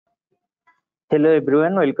Hello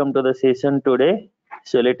everyone, welcome to the session today.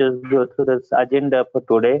 So let us go through this agenda for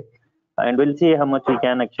today and we'll see how much we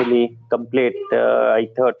can actually complete. I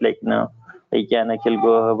thought we can actually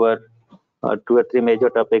go over two or three major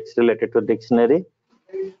topics related to dictionary.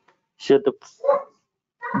 So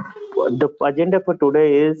the agenda for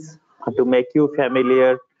today is to make you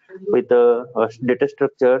familiar with the data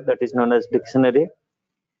structure that is known as dictionary,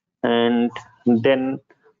 and then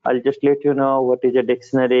I'll just let you know what is a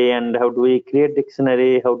dictionary and how do we create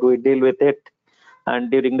dictionary, how do we deal with it, and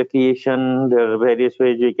during the creation there are various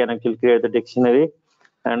ways we can actually create the dictionary,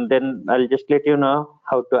 and then I'll just let you know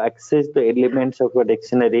how to access the elements of a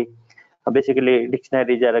dictionary. Basically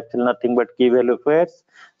dictionaries are actually nothing but key value pairs,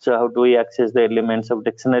 so how do we access the elements of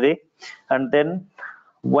dictionary, and then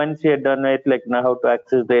once we are done with now how to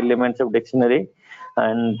access the elements of dictionary,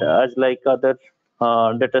 and as like other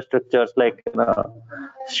data structures like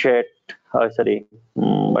set,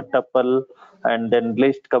 tuple, and then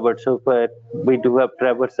list covered so far, we do have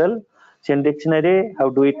traversal. So in dictionary, how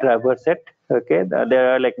do we traverse it? Okay,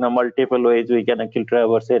 there are multiple ways we can actually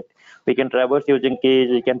traverse it. We can traverse using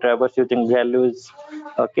keys, we can traverse using values,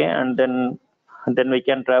 okay, and then we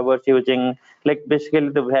can traverse using basically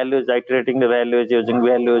the values, iterating the values using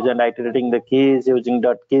values, and iterating the keys using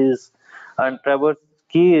dot keys, and traverse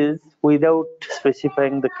keys without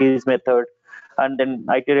specifying the keys method, and then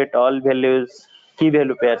iterate all values, key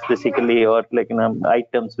value pairs basically, or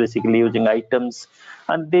items basically using items,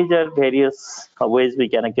 and these are various ways we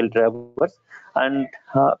can actually traverse, and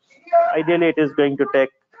ideally it is going to take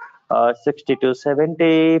 60 to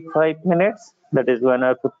 75 minutes, that is 1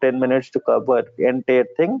 hour 15 minutes to cover entire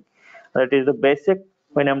thing. That is the basic.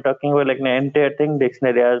 When I'm talking about an entire thing,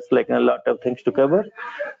 dictionary has a lot of things to cover,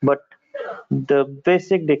 but the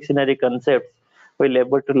basic dictionary concepts we'll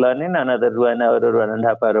able to learn in another 1 hour or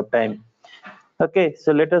 1.5 hour of time. Okay,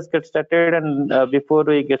 so let us get started, and before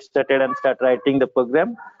we get started and start writing the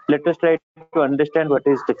program, let us try to understand what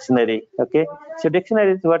is dictionary. Okay, so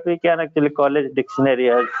dictionary is what we can actually call as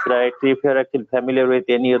dictionary as, right? If you're actually familiar with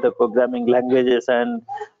any of the programming languages and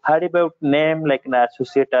heard about name like an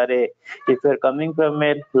associate array, if you're coming from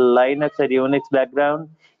a Linux or Unix background,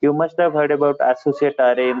 you must have heard about associate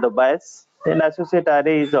array in the BIOS. Then associate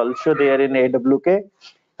array is also there in AWK,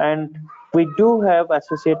 and we do have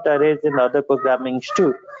associate arrays in other programmings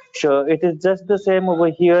too. So it is just the same over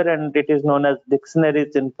here, and it is known as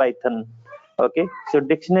dictionaries in Python. Okay, so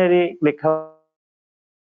dictionary, like how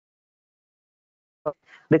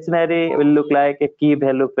dictionary will look like a key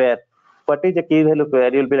value pair. What is a key value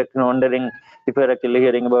pair? You'll be wondering, if you're actually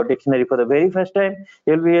hearing about dictionary for the very first time,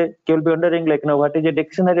 you'll be wondering what is a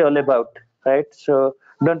dictionary all about, right? So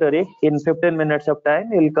don't worry, in 15 minutes of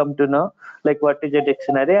time you'll come to know what is a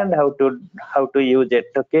dictionary and how to use it.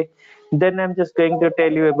 Okay, then I'm just going to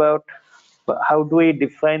tell you about how do we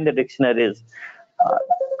define the dictionaries.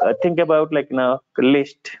 Think about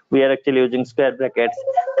list, we are actually using square brackets.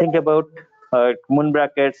 Think about moon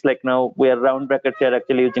brackets, now we are round brackets, we are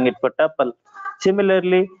actually using it for tuple.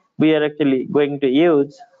 Similarly, we are actually going to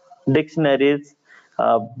use dictionaries,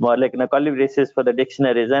 curly braces for the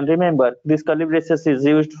dictionaries. And remember, this curly braces is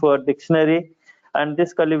used for dictionary, and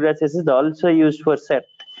this curly braces is also used for set.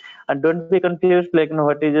 And don't be confused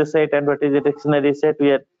what is a set and what is a dictionary set.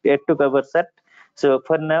 We are yet to cover set. So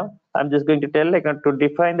for now, I'm just going to tell to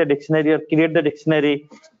define the dictionary or create the dictionary.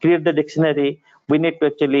 We need to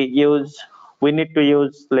actually use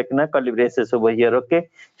curly braces over here. Okay,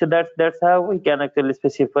 so that's how we can actually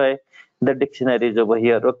specify the dictionaries over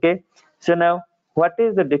here. Okay, so now what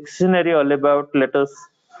is the dictionary all about? Let us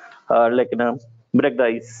break the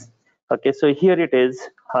ice. Okay, so here it is.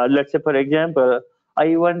 Let's say for example,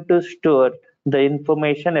 I want to store the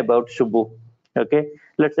information about Subbu. Okay,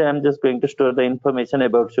 let's say I'm just going to store the information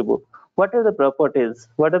about Subbu. What are the properties?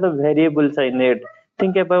 What are the variables I need?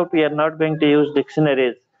 Think about, we are not going to use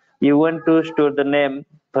dictionaries. You want to store the name.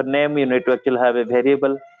 For name, you need to actually have a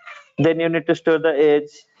variable. Then you need to store the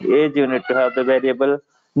age. Age, you need to have the variable.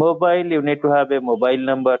 Mobile, you need to have a mobile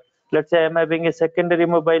number. Let's say I'm having a secondary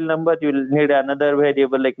mobile number. You will need another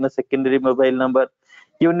variable like the secondary mobile number.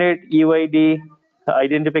 You need UID,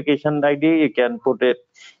 identification ID, you can put it.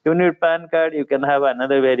 You need PAN card, you can have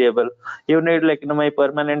another variable. You need my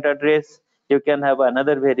permanent address, you can have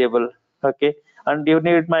another variable. Okay, and you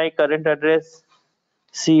need my current address,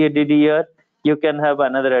 CADDR, you can have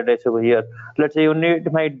another address over here. Let's say you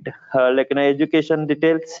need my education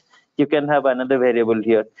details, you can have another variable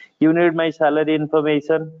here. You need my salary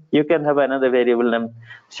information, you can have another variable name.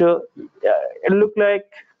 So it look like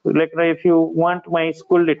like if you want my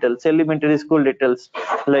school details, elementary school details,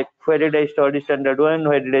 like where did I study standard 1,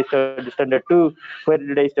 where did I study standard 2, where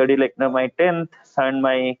did I study like my 10th and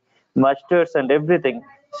my masters and everything.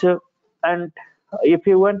 So, and if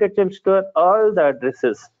you want to store all the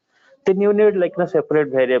addresses, then you need like separate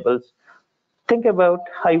variables. Think about,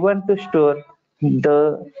 I want to store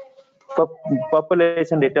the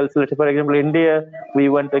population details. Let's say for example India, we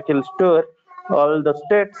want to store all the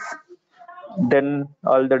states, then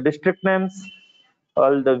all the district names,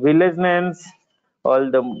 all the village names,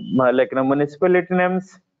 all the municipality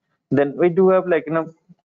names. Then we do have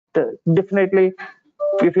definitely,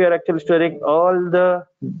 if you are actually storing all the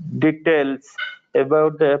details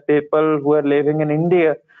about the people who are living in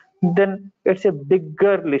India, then it's a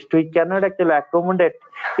bigger list. We cannot actually accommodate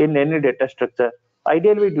in any data structure.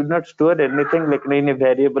 Ideally, we do not store anything in a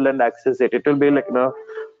variable and access it. It will be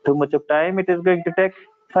too much of time it is going to take.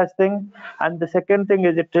 First thing, and the second thing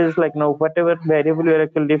is it is whatever variable you are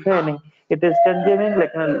actually defining, it is consuming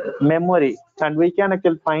memory, and we can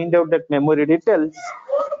actually find out that memory details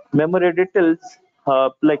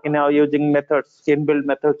using methods, inbuilt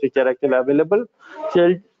methods which are actually available.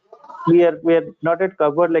 So we are not yet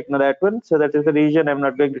covered that one. So that is the reason I'm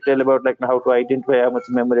not going to tell about how to identify how much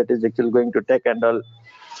memory it is actually going to take and all.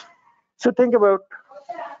 So think about,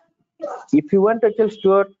 if you want to actually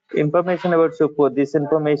store information about support these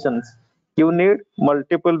informations, you need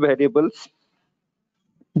multiple variables,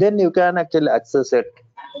 then you can actually access it.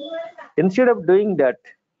 Instead of doing that,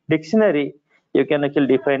 dictionary, you can actually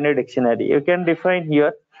define a dictionary. You can define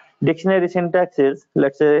here dictionary syntax is,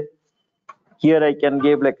 let's say here I can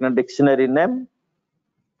give a dictionary name,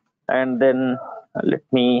 and then let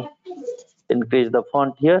me increase the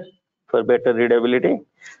font here for better readability.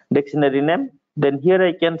 Dictionary name, then here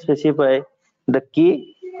I can specify the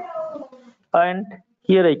key, and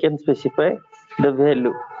here I can specify the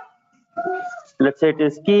value. Let's say it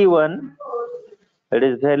is key 1, it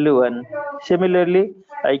is value 1. Similarly,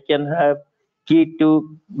 I can have key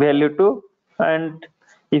 2, value 2. And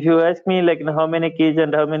if you ask me how many keys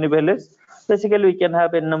and how many values, basically we can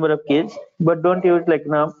have a number of keys, but don't use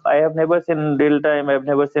now. I have never seen in real time, I have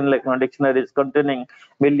never seen dictionaries containing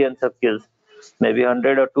millions of keys. Maybe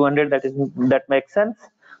 100 or 200, that makes sense.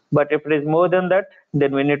 But if it is more than that,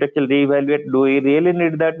 then we need to actually reevaluate, do we really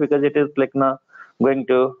need that, because it is now going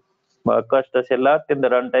to cost us a lot in the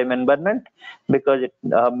runtime environment, because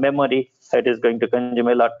memory, it is going to consume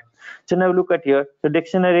a lot. So now look at here. So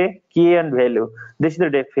dictionary, key and value. This is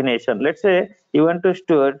the definition. Let's say you want to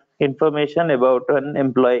store information about an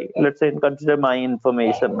employee. Let's say consider my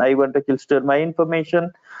information. I want to store my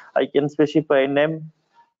information. I can specify name,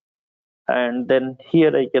 and then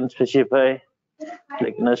here I can specify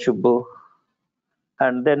Subbu,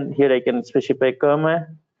 and then here I can specify comma.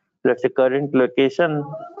 Let's say current location.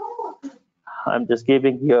 I'm just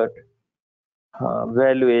giving here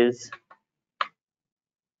value is,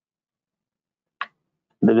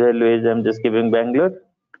 the value is, I'm just giving Bangalore,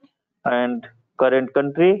 and current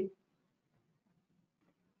country,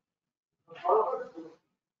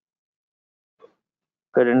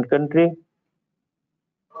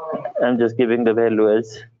 I'm just giving the value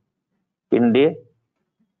as India.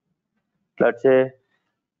 Let's say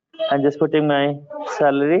I'm just putting my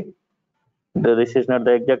salary. This is not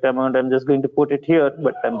the exact amount I'm just going to put it here,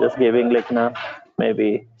 but I'm just giving now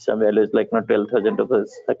maybe some values 12,000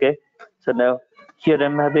 rupees. Okay, so now here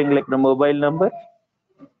I'm having the mobile number.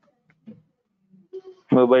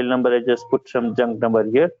 I just put some junk number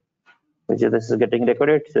here, which is, this is getting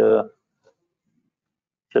recorded. So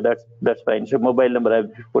that's fine. So mobile number,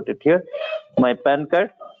 I've put it here. My PAN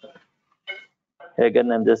card,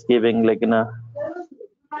 again I'm just giving IND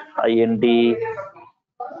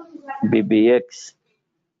BBX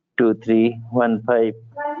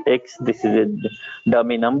 2315X. This is a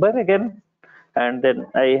dummy number again. And then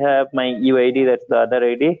I have my UID, that's the other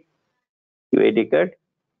ID, UID card.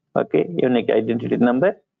 Okay, unique identity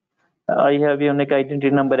number. I have unique identity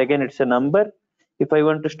number, again it's a number. If I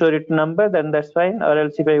want to store it number, then that's fine, or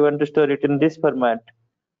else if I want to store it in this format,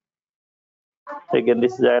 again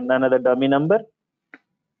this is another dummy number.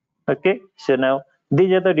 Okay, so now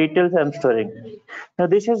these are the details I'm storing. Now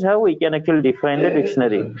this is how we can actually define the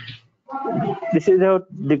dictionary. This is how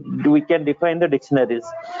we can define the dictionaries.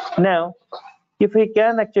 Now if we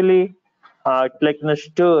can actually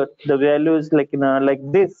store the values like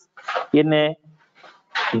this in a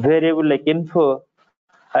variable like info,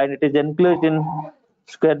 and it is enclosed in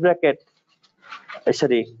square bracket,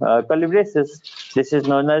 curly braces, this is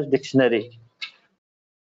known as dictionary.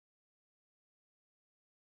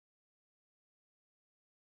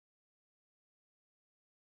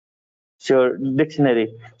 Sure,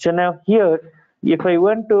 dictionary. So now here, if I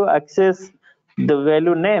want to access the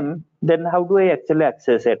value name, then how do I actually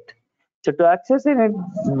access it? So to access any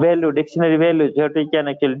value, dictionary values, what we can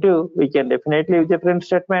actually do, we can definitely use a print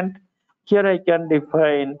statement. Here I can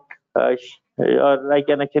define, or I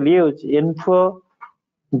can actually use info,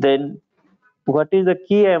 then what is the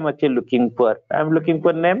key I am actually looking for? I am looking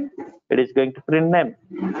for name, it is going to print name.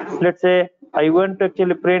 Let's say I want to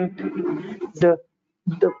actually print the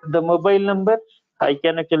the mobile number. I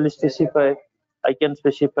can actually specify, I can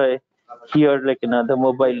specify here like the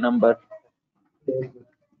mobile number.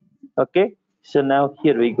 Okay, so now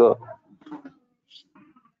here we go.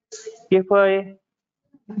 If I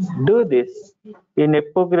do this in a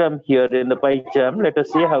program here in the PyCharm, let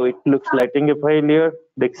us see how it looks like. In a file here,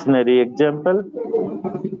 dictionary example,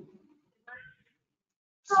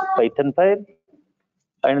 Python file.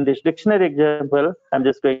 And in this dictionary example, I'm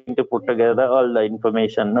just going to put together all the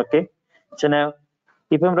information. Okay, so now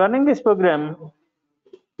if I'm running this program,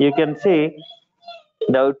 you can see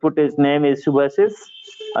the output is name is Subhasis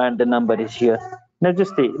and the number is here. Now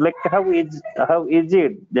just see like how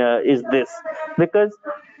easy is this, because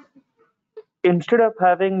instead of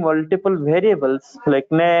having multiple variables like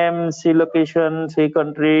name, C location, C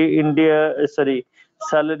country, India, sorry,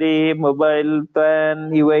 salary, mobile,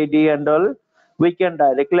 PAN, UID and all, we can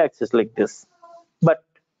directly access like this. But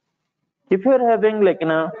if you're having like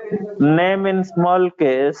name in small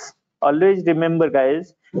case, always remember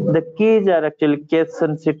guys, the keys are actually case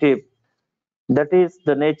sensitive. That is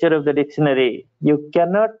the nature of the dictionary. You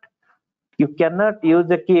cannot use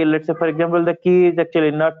the key. Let's say for example the key is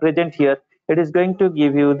actually not present here, it is going to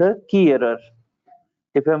give you the key error.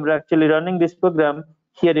 If I'm actually running this program,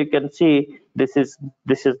 here you can see this is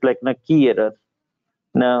like a key error.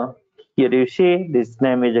 Now here you see this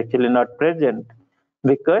name is actually not present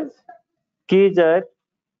because keys are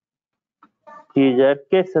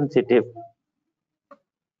case sensitive.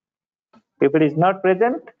 If it is not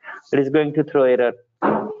present, it is going to throw error.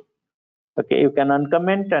 Okay, you can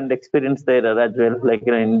uncomment and experience the error as well, like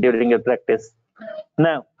during your practice.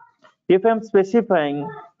 Now if I'm specifying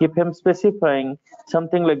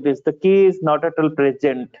something like this, the key is not at all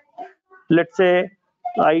present. Let's say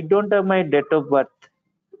I don't have my date of birth,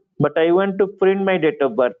 but I want to print my date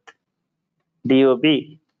of birth. Dob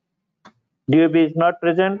is not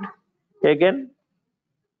present. Again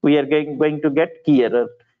we are going to get key error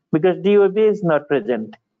because dob is not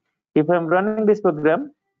present. If I'm running this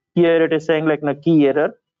program, here it is saying like key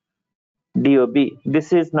error, dob,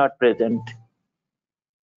 this is not present,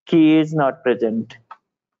 key is not present,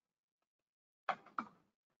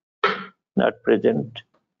 not present.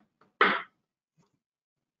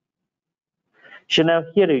 So now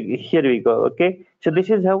here we go. Okay, so this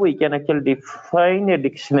is how we can actually define a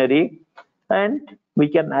dictionary and we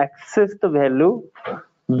can access the value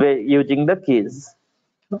using the keys.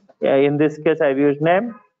 In this case I've used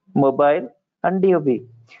name, mobile and dob.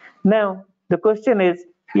 Now the question is,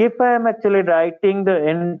 if I am actually writing the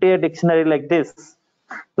entire dictionary like this,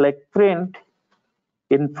 like print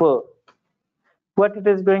info, what it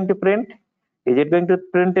is going to print? Is it going to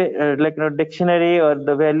print like dictionary or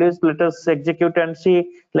the values? Let us execute and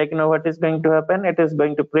see like what is going to happen. It is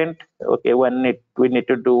going to print. Okay, we need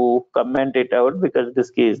to do comment it out because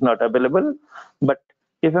this key is not available. But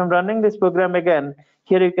if I'm running this program again,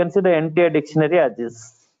 here you can see the entire dictionary as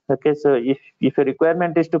is. Okay, so if a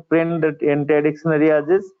requirement is to print the entire dictionary as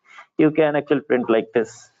is, you can actually print like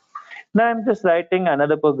this. Now I'm just writing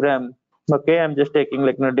another program. Okay, I'm just taking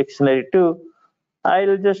like dictionary 2.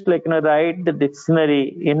 I'll just like write the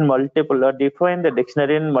dictionary in multiple, or define the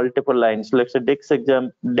dictionary in multiple lines. Let's say dict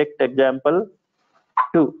example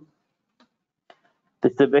 2.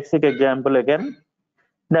 This is the basic example again.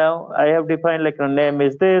 Now I have defined like name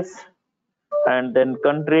is this, and then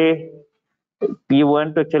country. You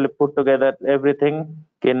want to actually put together everything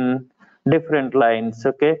in different lines.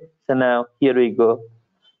 Okay, so now here we go.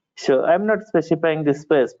 So I'm not specifying the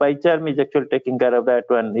space. PyCharm is actually taking care of that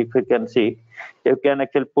one. If you can see, you can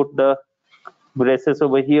actually put the braces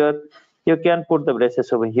over here. You can put the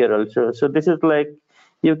braces over here also. So this is like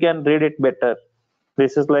you can read it better.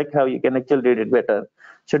 This is like how you can actually read it better.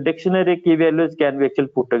 So dictionary key values can be actually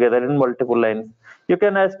put together in multiple lines. You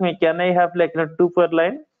can ask me, can I have like 2 per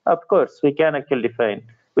line? Of course, we can actually define.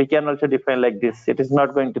 We can also define like this. It is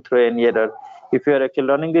not going to throw any error. If you are actually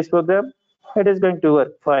running this program, it is going to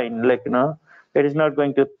work fine. Like it is not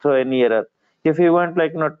going to throw any error. If you want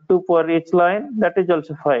like 2 for each line, that is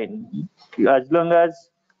also fine. As long as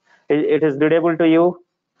it is readable to you,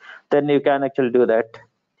 then you can actually do that.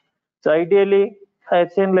 So ideally,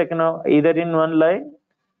 I've seen like either in one line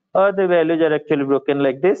or the values are actually broken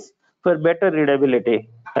like this. for better readability.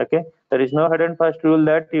 Okay, there is no hard and fast rule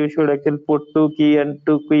that you should actually put two key and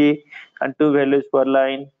two values per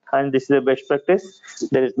line, and this is the best practice.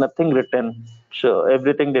 There is nothing written, so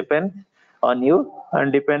everything depends on you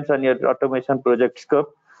and depends on your automation project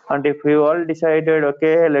scope. And if you all decided,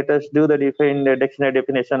 okay, let us do the dictionary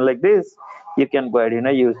definition like this, you can go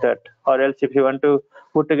ahead, use that. Or else if you want to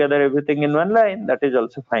put together everything in one line, that is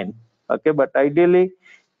also fine. Okay, but ideally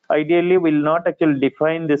we'll not actually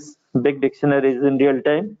define this big dictionaries in real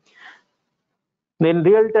time. In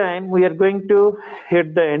real time, we are going to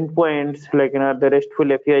hit the endpoints, like the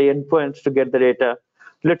RESTful API endpoints to get the data.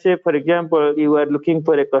 Let's say, for example, you are looking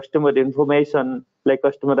for a customer information like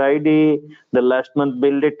customer ID, the last month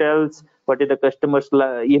bill details, what is the customer's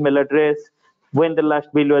email address, when the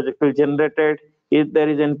last bill was actually generated, if there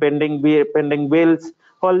is any pending bills.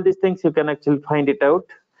 All these things you can actually find it out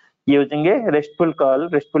using a RESTful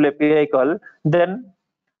API call. Then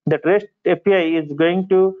that REST API is going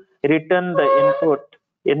to return the input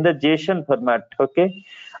in the JSON format. Okay,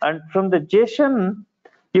 and from the JSON,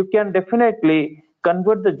 you can definitely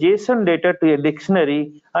convert the JSON data to a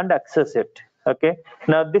dictionary and access it. Okay,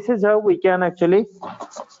 now this is how we can actually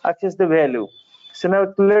access the value. So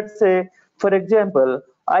now let's say, for example,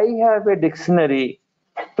 I have a dictionary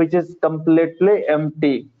which is completely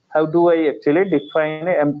empty. How do I actually define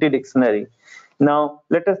an empty dictionary? Now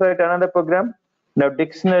let us write another program. Now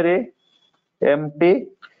dictionary empty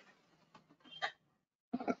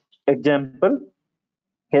example.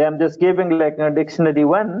 Here I'm just giving like a dictionary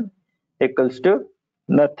 1 equals to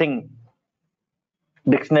nothing.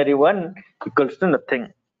 Dictionary 1 equals to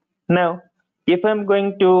nothing. Now if I'm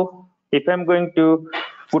going to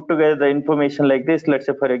put together the information like this, let's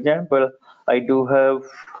say for example, I do have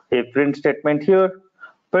a print statement here,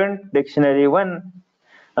 print dictionary 1,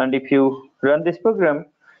 and if you run this program,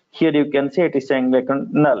 here you can see it is saying like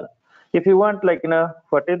null. If you want like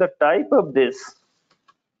what is the type of this,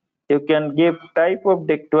 you can give type of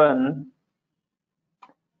dict1.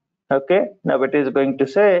 Okay, now it is going to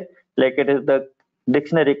say like it is the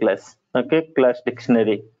dictionary class. Okay, class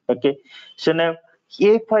dictionary. Okay, so now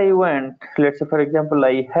if I want, let's say for example,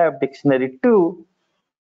 I have dictionary 2,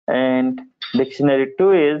 and dictionary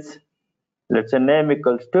 2 is, let's say name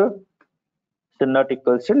equals to, so not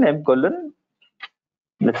equals to name colon,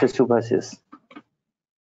 let's say Subhasis.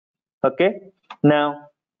 Okay, now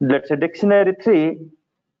let's say dictionary 3,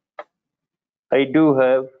 I do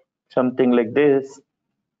have something like this.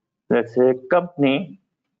 Let's say company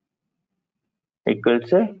equals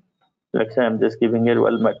to, let's say I'm just giving here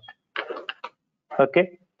Walmart.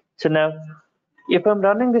 Okay, so now if I'm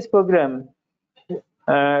running this program,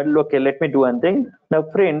 okay, let me do one thing. Now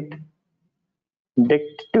print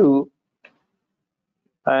dict2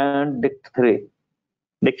 and dict3,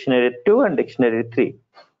 dictionary 2 and dictionary 3.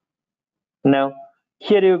 Now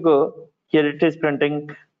here you go, here it is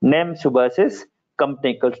printing name Subhasis,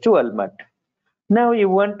 company equals to Walmart. Now you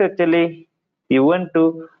want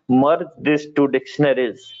to merge these two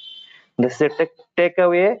dictionaries. This is a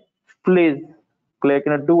takeaway. Please click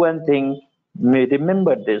do one thing.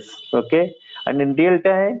 Remember this, okay? And in real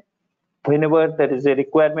time, whenever there is a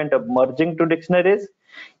requirement of merging two dictionaries,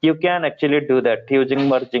 you can actually do that using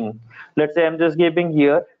merging. Let's say I'm just giving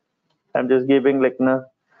like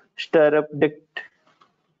stir up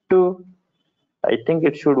dict2. I think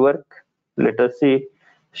it should work. Let us see.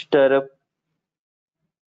 Stir up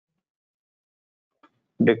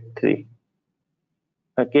dict3.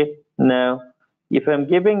 Okay, now if I'm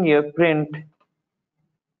giving you a print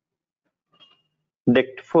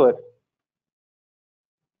dict4,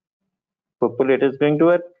 hopefully it is going to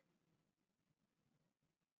work.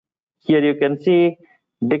 Here you can see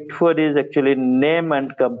dict4 is actually name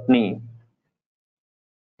and company.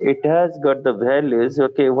 It has got the values.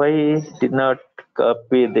 Okay, why did not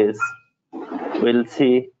copy this? We'll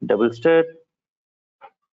see double star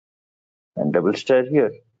and double star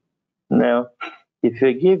here. Now if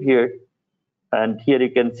you give here, and here you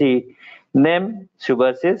can see name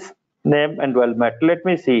Subhasis, name and Walmart. Let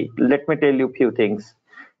me tell you a few things.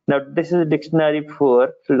 Now this is dictionary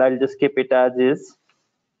 4, so I'll just keep it as is.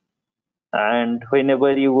 And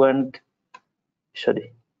whenever you want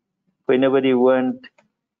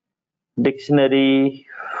dictionary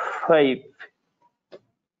 5,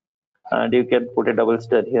 and you can put a double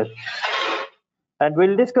star here. And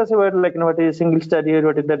we'll discuss about like what is a single star here,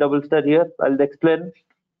 what is the double star here. I'll explain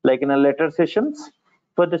like in a later sessions.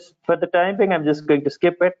 For the time being, I'm just going to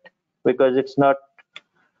skip it because it's not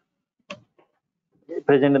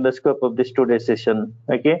present in the scope of this today's session.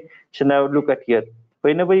 Okay, so now look at here.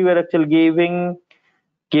 Whenever you are actually giving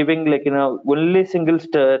giving like only single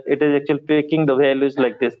star, it is actually picking the values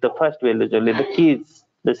like this. The first values only, the keys.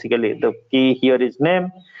 Basically the key here is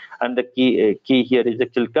name, and the key here is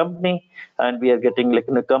actual company, and we are getting like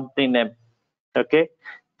company name. Okay,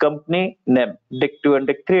 company name. Dict2 and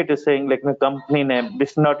dict3, it is saying like company name.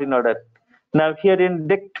 This is not in order. Now here in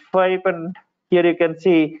dict5, and here you can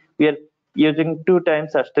see we are using 2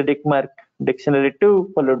 times asterisk mark, dictionary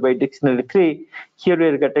 2 followed by dictionary 3. Here we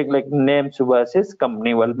are getting like name Subhas is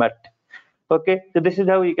company Walmart. Okay, so this is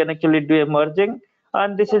how you can actually do a merging,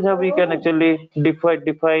 and this is how we can actually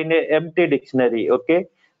define a empty dictionary. Okay,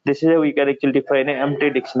 this is how we can actually define an empty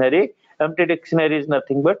dictionary. Empty dictionary is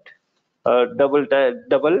nothing but double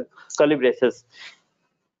curly braces.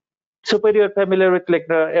 Super, you're familiar with like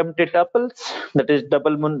empty tuples, that is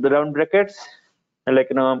double round brackets, like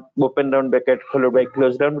open round bracket followed by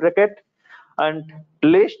closed round bracket, and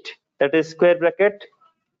list, that is square bracket.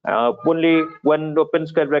 Only one open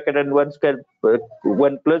square bracket and one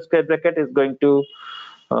closed square bracket is going to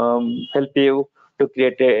help you to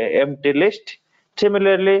create a empty list.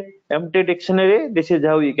 Similarly, empty dictionary, this is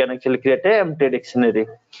how you can actually create a empty dictionary.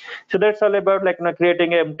 So that's all about like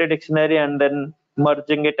creating an empty dictionary and then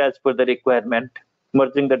merging it as per the requirement,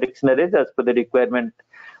 merging the dictionaries as per the requirement.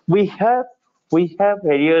 We have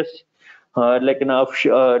various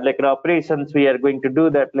operations we are going to do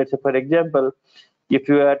that. Let's say for example, if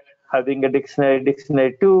you are having a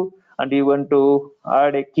dictionary 2, and you want to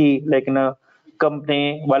add a key like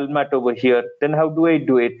company Walmart over here, then how do I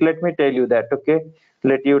do it? Let me tell you that. Okay,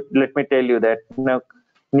 let me tell you that. Now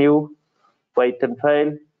new Python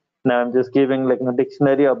file. Now I'm just giving like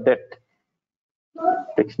dictionary update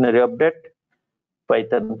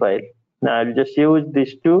Python file. Now I'll just use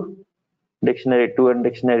these two, dictionary 2 and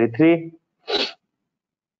dictionary 3.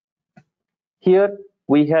 Here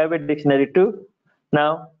we have a dictionary 2.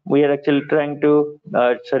 Now we are actually trying to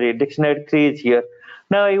dictionary 3 is here.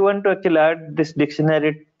 Now I want to actually add this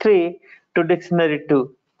dictionary 3 to dictionary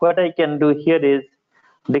 2. What I can do here is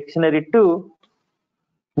dictionary 2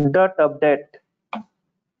 dot update.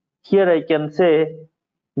 Here I can say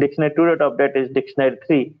dictionary 2 dot update is dictionary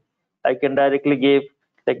 3. I can directly give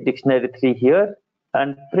like dictionary 3 here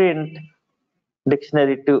and print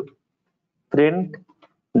dictionary 2. Print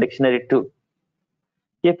dictionary 2.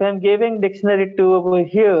 If I'm giving dictionary 2 over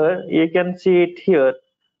here, you can see it here,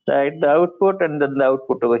 right? The output and then the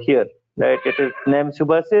output over here, right? It is name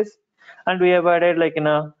Subhasis, and we have added like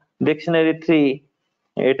dictionary 3.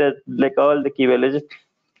 It is like all the key values.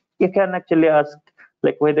 You can actually ask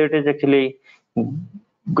like whether it is actually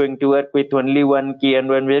going to work with only one key and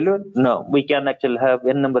one value. No, we can actually have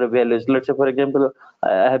n number of values. Let's say for example,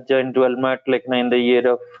 I have joined Walmart like in the year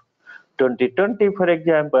of 2020, for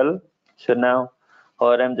example. So now,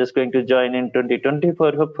 or I'm just going to join in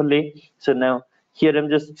 2024 hopefully. So now here I'm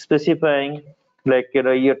just specifying like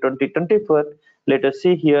year 2024. Let us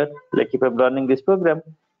see here, like if I'm running this program,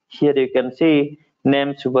 here you can see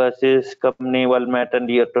name Subhasis, company Walmart, and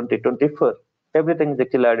year 2024. Everything is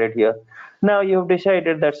actually added here. Now you've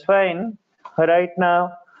decided that's fine. Right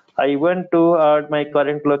now I want to add my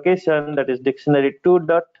current location, that is dictionary 2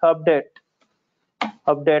 dot update.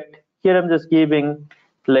 Here I'm just giving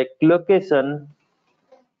like location,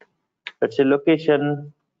 let's say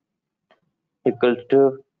location equal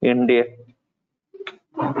to India.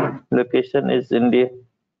 Location is India.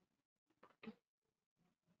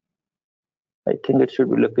 I think it should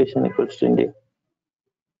be location equals to India.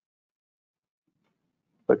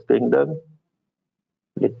 What's being done?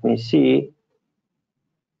 Let me see.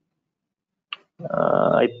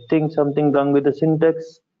 I think something wrong with the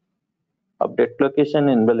syntax. Update location,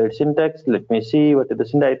 invalid syntax. Let me see what is the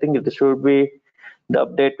syntax. I think it should be the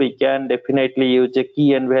update. We can definitely use a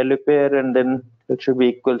key and value pair, and then it should be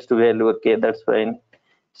equals to value. Okay, that's fine.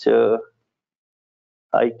 So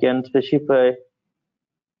I can specify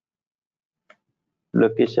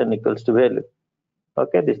location equals to value.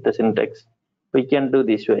 Okay, this is the syntax. We can do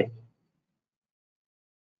this way.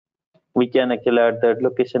 We can actually add that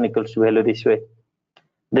location equals to value this way.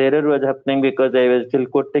 The error was happening because I was still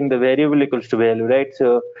quoting the variable equals to value, right?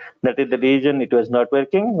 So that is the reason it was not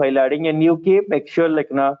working. While adding a new key, make sure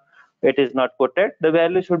like now it is not quoted. The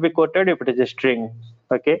value should be quoted if it is a string.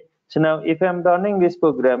 Okay. So now if I'm running this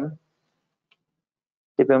program,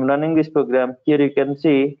 here you can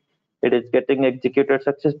see it is getting executed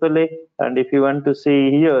successfully. And if you want to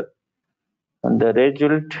see here on the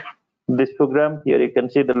result, this program, here you can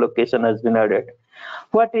see the location has been added.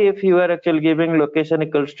 What if you are actually giving location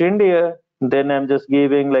equals to India? Then I'm just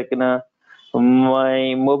giving like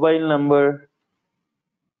my mobile number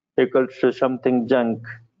equals to something junk.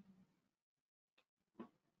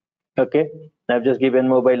 Okay, I've just given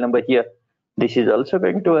mobile number here. This is also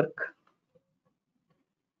going to work.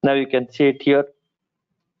 Now you can see it here.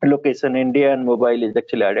 Location India and mobile is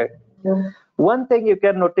actually added. One thing you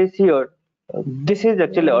can notice here, this is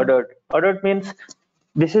actually ordered. Ordered means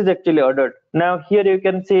this is actually ordered. Now here you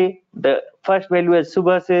can see the first value is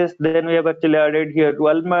Subhas's, then we have actually added here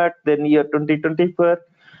Walmart, then year 2024,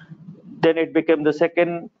 then it became the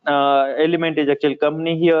second element is actually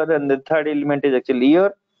company here, and the third element is actually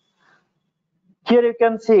year. Here you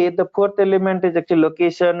can see the fourth element is actually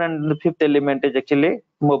location, and the fifth element is actually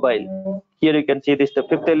mobile. Here you can see this is the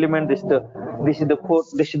fifth element, this is the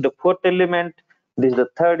fourth element, this is the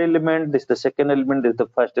third element, this is the second element, this is the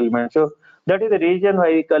first element. So that is the reason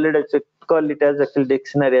why we call it as actually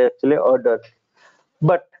dictionary actually ordered.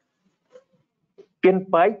 But in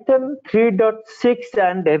Python 3.6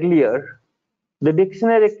 and earlier, the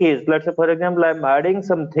dictionary keys, let's say for example I'm adding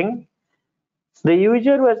something, the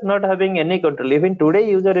user was not having any control. Even today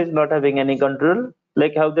user is not having any control,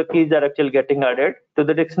 like how the keys are actually getting added to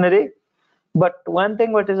the dictionary. But one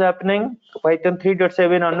thing what is happening, Python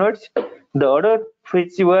 3.7 onwards, the order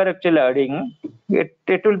which you are actually adding,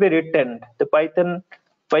 it will be written. The Python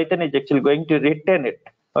is actually going to return it.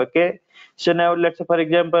 Okay, so now let's say for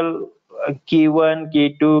example key 1,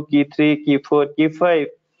 key 2, key 3, key 4, key 5,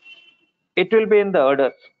 it will be in the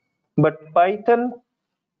order. But Python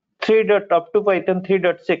 3. Up to Python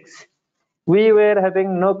 3.6, we were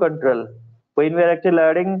having no control. When we are actually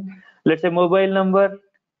adding, let's say mobile number,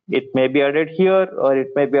 it may be added here, or it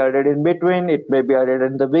may be added in between, it may be added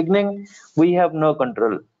in the beginning. We have no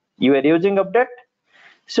control. You are using update,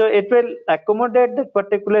 so it will accommodate that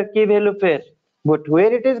particular key value pair. But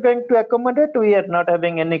where it is going to accommodate, we are not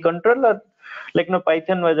having any control, or like no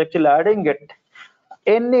Python was actually adding it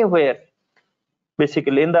anywhere.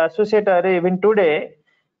 Basically, in the associate array, even today,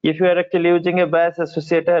 if you are actually using a bash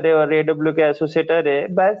associate array or AWK associate array,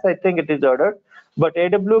 bash I think it is ordered, but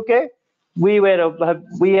AWK we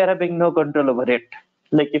are having no control over it.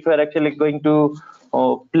 Like if you are actually going to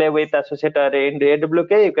play with associate array in the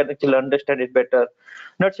AWK, you can actually understand it better.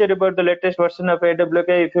 Not sure about the latest version of AWK.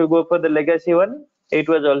 If you go for the legacy one, it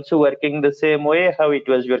was also working the same way how it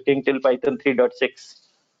was working till Python 3.6.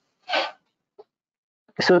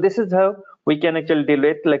 So this is how we can actually deal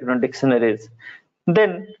with like dictionaries.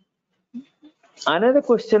 Then another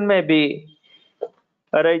question may be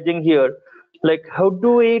arising here, like how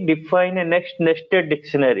do we define a nested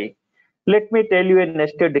dictionary? Let me tell you a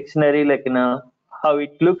nested dictionary, like how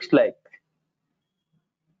it looks like.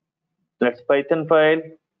 Let's Python file.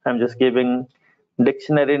 I'm just giving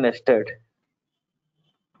dictionary nested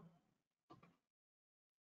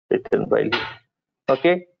Python file.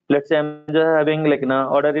 Okay, let's say I'm just having like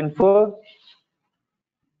order info.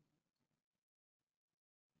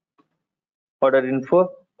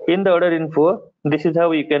 In the order info, this is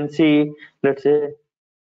how you can see. Let's say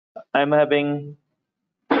I'm having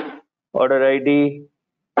order ID,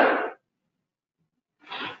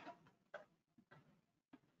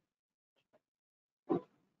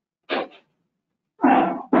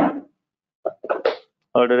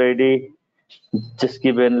 just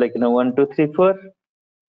given like 1 2 3 4.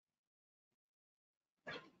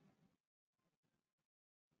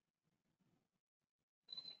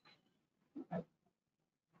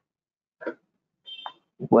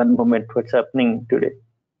 One moment, what's happening today?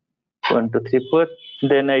 1 2 3 4.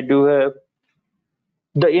 Then I do have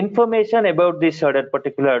the information about this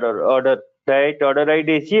particular order, right? Order ID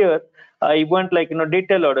is here. I want like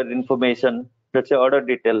detail order information. Let's say order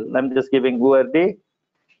detail. I'm just giving ORD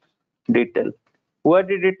detail. ORD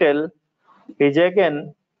detail is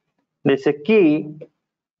again this a key,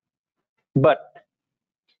 but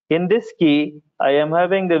in this key I am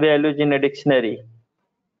having the values in a dictionary.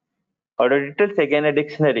 Order details again a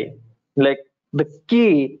dictionary. Like the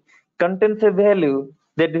key contains a value.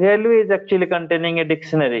 That value is actually containing a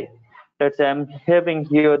dictionary. Let's say I'm having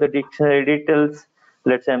here the dictionary details.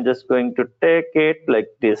 Let's say I'm just going to take it like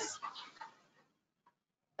this.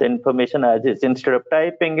 The information as is. Instead of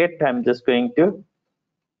typing it, I'm just going to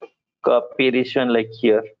copy this one like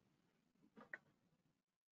here.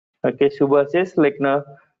 Okay, Subha says like now,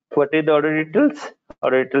 what is the order details?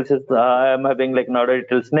 Order details is I'm having like an order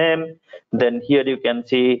details name. Then here you can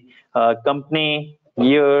see company,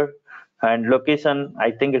 year, and location.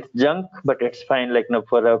 I think it's junk, but it's fine like now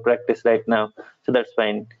for our practice right now. So that's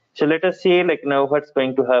fine. So let us see like now what's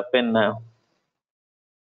going to happen now.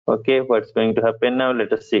 Okay, what's going to happen now?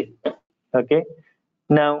 Let us see. Okay.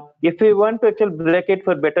 Now, if we want to actually break it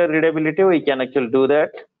for better readability, we can actually do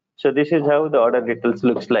that. So this is how the order details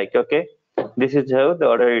looks like. Okay, this is how the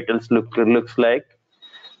order details looks like.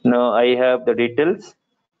 Now I have the details.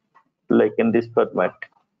 like in this format.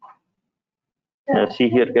 Now see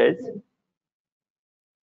here, guys.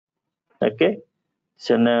 Okay,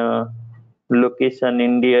 so now location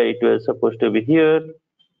India, it was supposed to be here,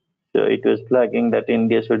 so it was flagging that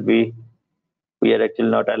India should be, we are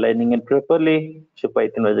actually not aligning it properly, so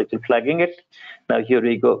Python was actually flagging it. Now here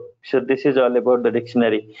we go. So this is all about the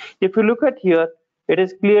dictionary. If you look at here, it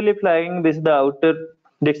is clearly flagging this is the outer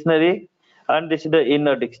dictionary and this is the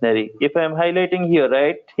inner dictionary. If I am highlighting here,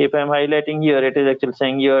 right, if I am highlighting here, it is actually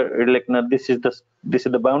saying here like, no, this is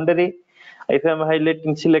the boundary. If I'm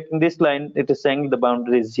highlighting, selecting this line, it is saying the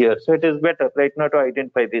boundary is here. So it is better right now to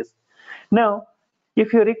identify this. Now,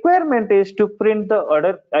 if your requirement is to print the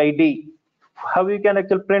order ID, how you can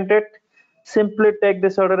actually print it? Simply take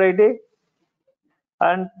this order ID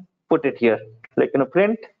and put it here. Like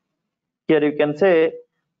print. Here you can say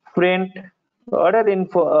print order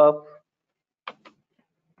info of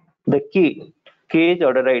the key is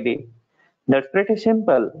order ID. That's pretty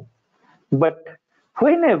simple. But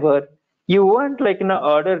whenever you want like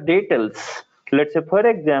order details, let's say for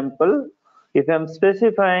example, if I'm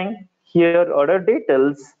specifying here order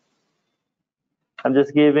details, I'm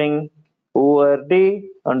just giving ord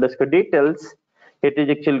underscore details, it is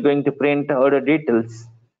actually going to print order details.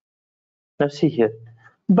 Now see here.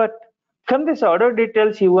 But from this order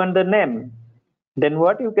details you want the name. Then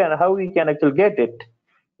how you can actually get it?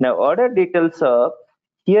 Now order details of,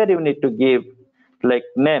 here you need to give like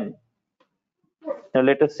name. Now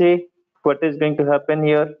let us see what is going to happen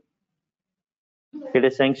here. It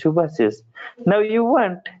is saying Subhashis. Now you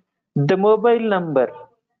want the mobile number.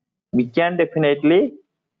 We can definitely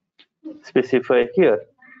specify here.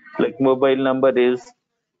 Like mobile number is,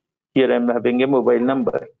 here I'm having a mobile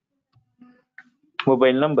number.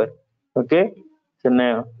 Okay. So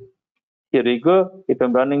now here we go. If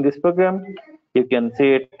I'm running this program, you can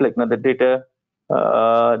see it like now the data.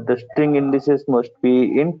 The string indices must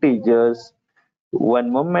be integers.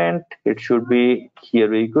 One moment, it should be, here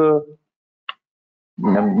we go,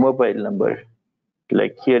 mobile number.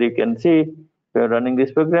 Like here you can see, we are running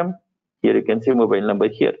this program. Here you can see mobile number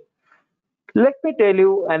here. Let me tell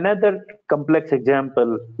you another complex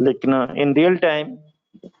example. Like in real time,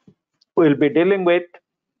 we'll be dealing with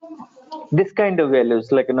this kind of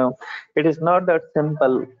values. Like it is not that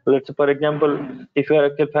simple. Let's say, for example, if you are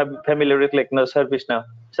actually familiar with like ServiceNow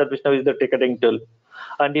is the ticketing tool,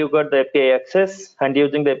 and you got the API access, and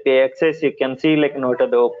using the API access, you can see like what are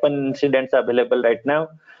the open incidents available right now,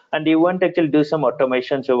 and you want to actually do some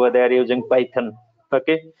automations over there using Python.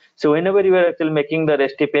 Okay, so whenever you are actually making the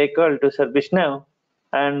REST API call to ServiceNow,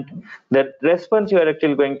 and the response you are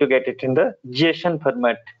actually going to get it in the JSON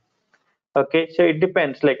format. Okay, so it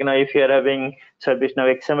depends. Like if you are having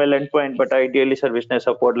ServiceNow XML endpoint, but ideally ServiceNow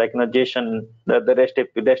support like JSON, the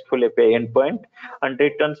RESTful API endpoint, and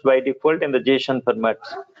returns by default in the JSON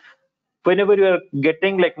formats. Whenever you are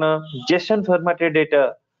getting like JSON formatted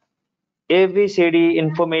data, every CD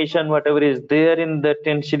information, whatever is there in that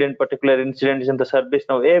incident, particular incident is in the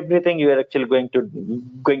ServiceNow, everything you are actually going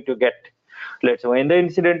to get. Let's say when the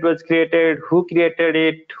incident was created, who created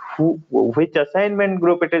it, which assignment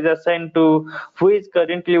group it is assigned to, who is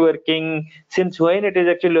currently working, since when it is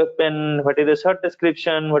actually open, what is the short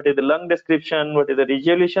description, what is the long description, what is the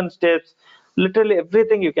resolution steps, literally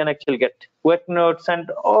everything you can actually get. What notes and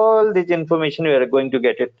all this information you are going to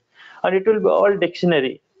get it, and it will be all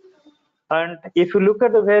dictionary. And if you look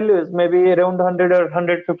at the values, maybe around 100 or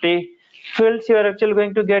 150 fields you are actually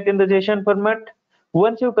going to get in the JSON format.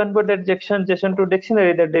 Once you convert that JSON to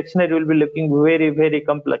dictionary, that dictionary will be looking very, very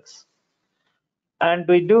complex. And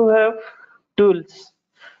we do have tools.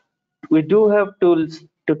 We do have tools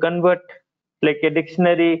to convert like a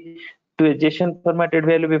dictionary to a JSON formatted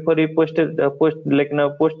value before you post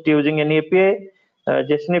using an API.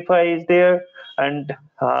 JSONify is there, and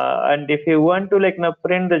if you want to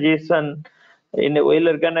print the JSON in a well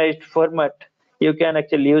organized format, you can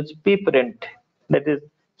actually use pprint. That is,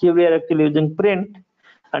 here we are actually using print,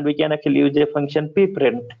 and we can actually use a function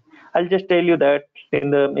pprint. I'll just tell you that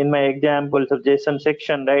in my examples of JSON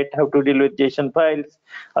section, right, how to deal with JSON files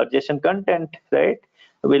or JSON content, right?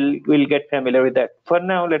 We'll get familiar with that. For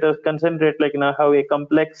now, let us concentrate how a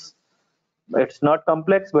complex. It's not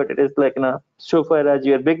complex, but it is so far as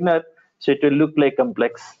you're beginner, so it will look like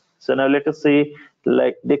complex. So now let us see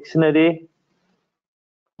like dictionary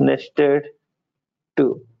nested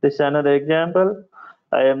to. This is another example.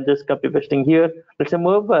 I am just copy pasting here. Let's say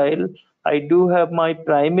mobile. I do have my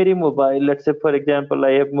primary mobile. Let's say for example,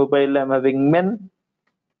 I have mobile. I'm having men.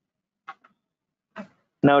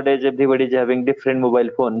 Nowadays, everybody is having different mobile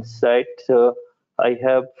phones, right? So I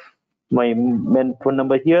have my men phone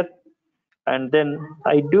number here. and then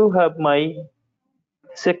I do have my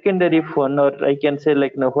secondary phone, or I can say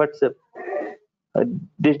like WhatsApp.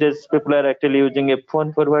 These days people are actually using a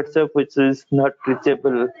phone for WhatsApp, which is not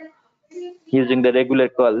reachable using the regular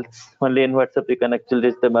calls. Only in WhatsApp you can actually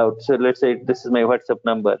reach them out. So let's say this is my WhatsApp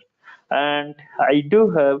number, and I do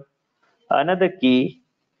have another key,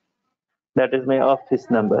 that is my office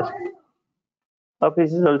number.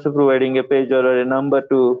 Office is also providing a page or a number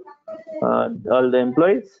to all the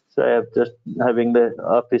employees. So I have just having the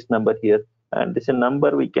office number here, and this is a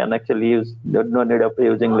number we can actually use. No need of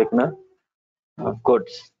using like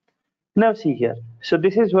codes. Now see here. So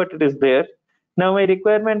this is what it is there. Now my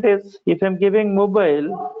requirement is, if I'm giving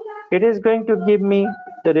mobile, it is going to give me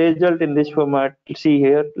the result in this format. See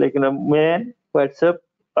here, like main, WhatsApp,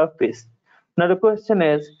 office. Now the question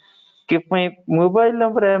is, if my mobile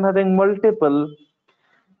number I am having multiple,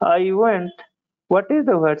 I want what is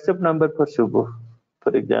the WhatsApp number for Subbu,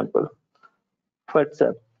 for example,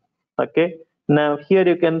 WhatsApp. Okay. Now here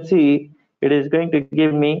you can see it is going to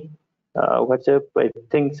give me WhatsApp. I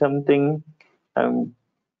think something I'm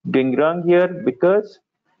doing wrong here, because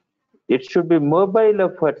it should be mobile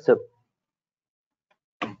of WhatsApp.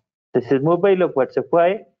 This is mobile of WhatsApp.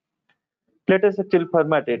 Why? Let us actually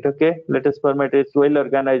format it. Okay. Let us format it. Well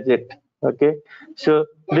organize it. Okay. So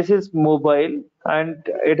this is mobile, and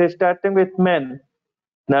it is starting with main.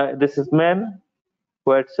 Now this is main,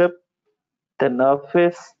 WhatsApp, then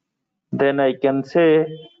office, then I can say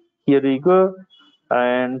here we go,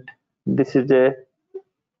 and this is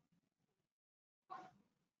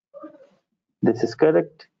this is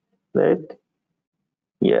correct, right?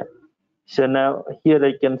 Yeah. So now here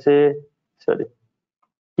I can say, sorry,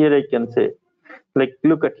 here I can say, like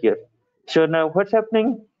look at here. So now what's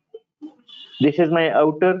happening? This is my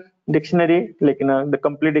outer dictionary, like the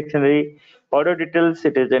complete dictionary. Order details,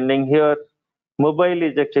 it is ending here. Mobile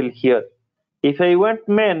is actually here. If I want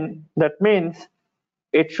main, that means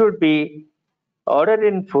it should be order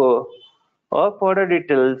info of order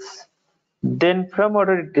details. Then from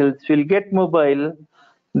order details, we'll get mobile.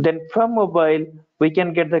 Then from mobile, we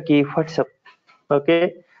can get the key WhatsApp.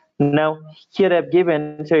 Okay. Now here I've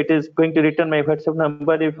given, so it is going to return my WhatsApp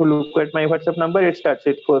number. If you look at my WhatsApp number, it starts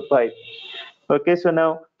with 45. Okay. So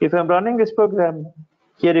now if I'm running this program,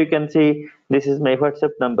 here you can see this is my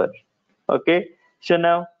WhatsApp number. Okay. So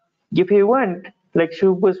now if you want like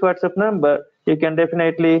Subbu's WhatsApp number, you can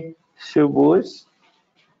definitely Subbu's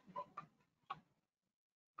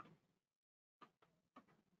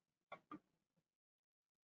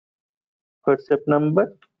WhatsApp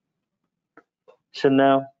number. So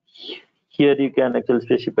now here you can actually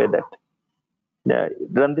specify that. Now,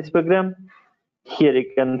 run this program. Here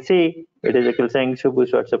you can see it is actually saying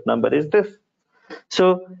Subbu's WhatsApp number is this.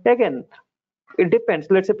 So again, it depends.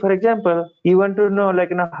 Let's say for example, you want to know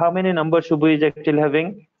like how many numbers Subbu is actually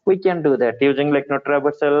having. We can do that using like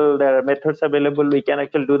Traversal. There are methods available. We can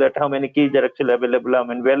actually do that. How many keys are actually available? How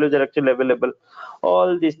many values are actually available?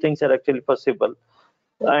 All these things are actually possible.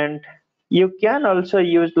 And you can also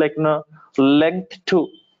use like length too.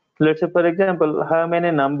 Let's say for example, how many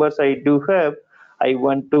numbers I do have. I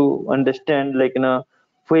want to understand like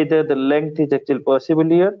whether the length is actually possible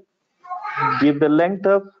here. Give the length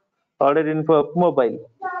of order info of mobile.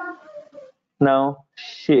 Now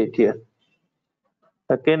see it here.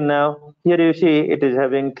 Okay, now here you see it is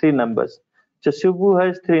having 3 numbers. So Subbu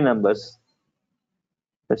has 3 numbers.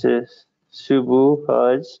 This is Subbu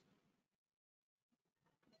has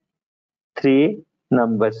 3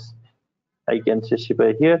 numbers. I can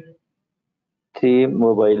specify here 3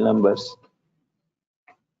 mobile numbers.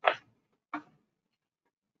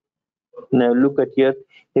 Now look at here.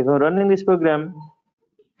 If I'm running this program,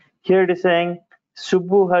 here it is saying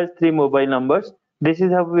Subbu has 3 mobile numbers. This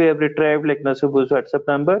is how we have retrieved like Subbu's WhatsApp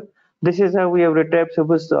number. This is how we have retrieved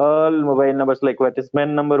Subbu's all mobile numbers, like what is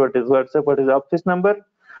main number, what is WhatsApp, what is office number.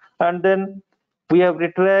 And then we have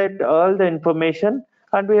retrieved all the information,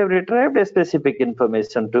 and we have retrieved a specific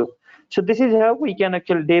information too. So this is how we can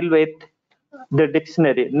actually deal with the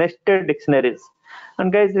dictionary, nested dictionaries.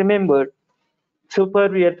 And guys, remember, super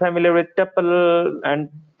we are familiar with tuple and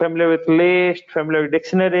familiar with list, familiar with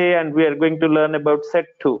dictionary, and we are going to learn about set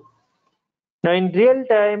too. Now in real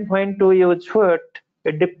time, when to use what,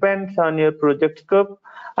 it depends on your project scope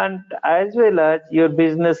and as well as your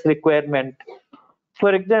business requirement.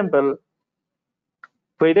 For example,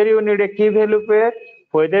 whether you need a key value pair,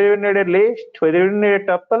 whether you need a list, whether you need a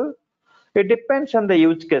tuple, it depends on the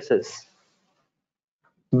use cases.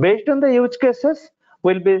 Based on the use cases,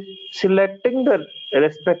 we'll be selecting the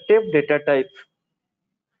respective data type.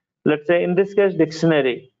 Let's say in this case,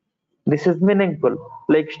 dictionary. This is meaningful,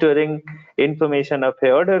 like storing information of a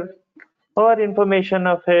order. or information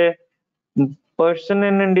of a person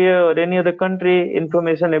in India or any other country,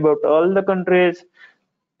 information about all the countries,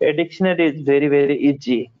 a dictionary is very, very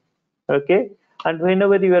easy. Okay, and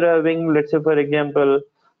whenever you are having, let's say for example,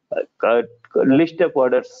 a list of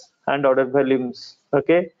orders and order volumes,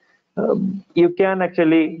 okay, you can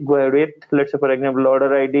actually go ahead with, let's say for example,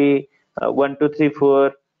 order ID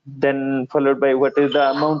 1234, then followed by what is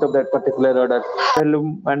the amount of that particular order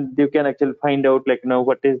volume, and you can actually find out like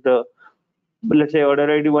what is the, let's say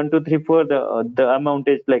order ID 1234, the amount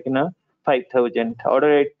is 5,000.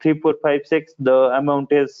 Order ID 3456, the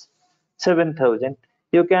amount is 7,000.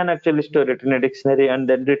 You can actually store it in a dictionary and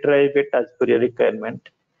then retrieve it as per your requirement.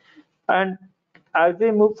 And as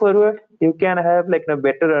we move forward, you can have a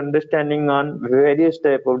better understanding on various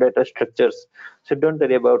type of data structures. So don't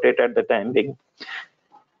worry about it at the time being.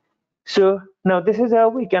 So now this is how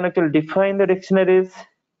we can actually define the dictionaries.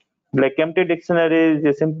 Like empty dictionary is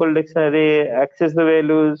a simple dictionary, access the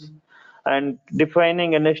values, and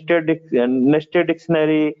defining a nested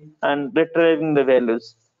dictionary and retrieving the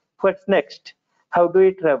values. What's next? How do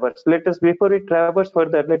we traverse? Let us, before we traverse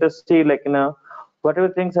further, let us see whatever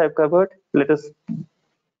things I've covered, let us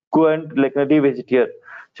go and revisit here.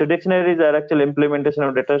 So dictionaries are actual implementation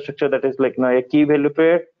of data structure that is a key value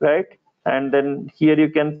pair, right? And then here you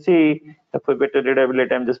can see, for better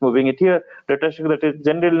readability, I'm just moving it here. Data structure that is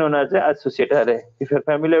generally known as an associate array. If you're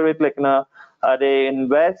familiar with array in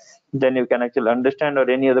VAS, then you can actually understand, or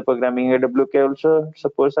any other programming AWK also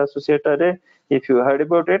supports associate array. If you heard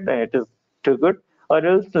about it, then it is too good. Or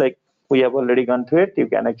else we have already gone through it, you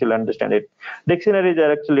can actually understand it. Dictionaries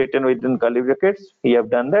are actually written within curly brackets. We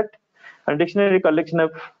have done that. And dictionary collection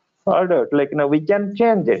of order, we can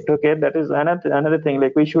change it. Okay, that is another thing.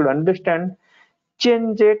 We should understand,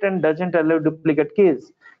 change it and doesn't allow duplicate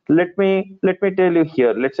keys. Let me tell you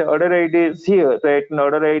here. Let's say order ID is here, right? And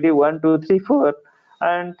order ID 1234,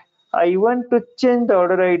 and I want to change the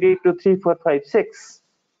order ID to 3456.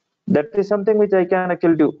 That is something which I can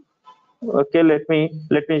actually do. Okay, let me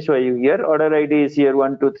show you here. Order ID is here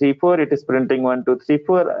 1234. It is printing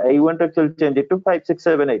 1234. I want to actually change it to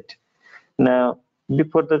 5678. Now,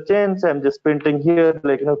 before the change, I'm just printing here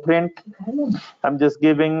print. I'm just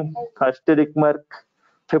giving asterisk mark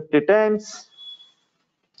 50 times.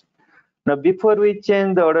 Now, before we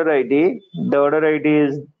change the order ID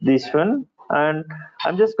is this one, and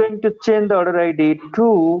I'm just going to change the order ID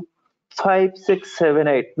to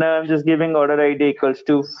 5678. Now I'm just giving order ID equals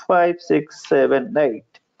to 5678.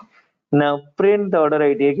 Now print the order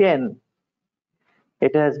ID again.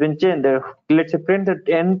 It has been changed. Let's print the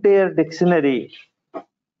entire dictionary.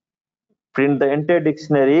 Print the entire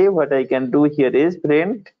dictionary. What I can do here is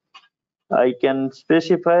print. I can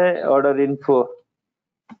specify order info.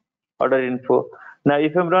 Order info. Now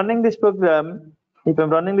if I'm running this program,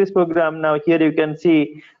 now here you can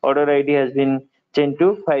see order ID has been changed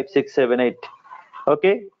to 5678.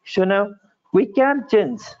 Okay, so now we can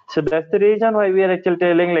change. So that's the reason why we are actually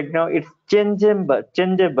telling now it's changeable,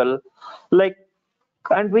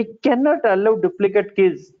 and we cannot allow duplicate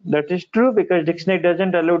keys. That is true, because dictionary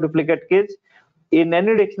doesn't allow duplicate keys. In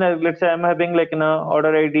any dictionary, let's say I'm having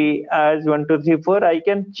order ID as 1234, I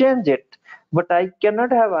can change it, but I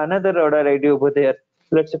cannot have another order ID over there.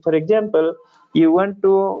 Let's say for example, you want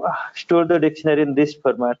to store the dictionary in this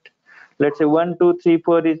format. Let's say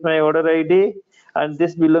 1234 is my order ID, and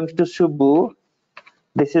this belongs to Subbu.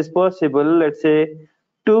 This is possible. Let's say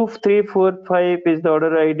 2345 is the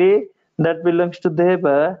order ID that belongs to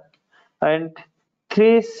Deva, and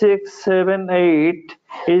 3678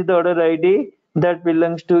 is the order ID that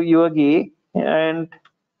belongs to Yogi, and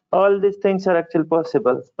all these things are actually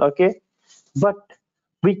possible. Okay, but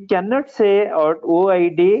we cannot say or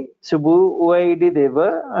OID Subbu, OID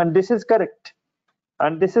Deva, and this is correct,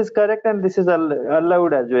 and this is correct, and this is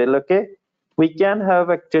allowed as well. Okay, we can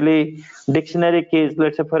have actually dictionary keys.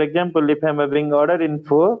 Let's say for example, if I'm having order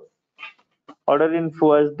info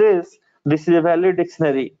as this is a valid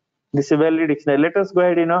dictionary. This is a valid dictionary. Let us go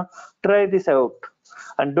ahead, try this out,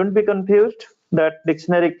 and don't be confused that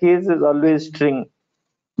dictionary keys is always string.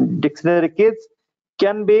 Dictionary keys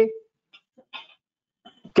can be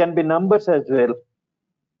numbers as well.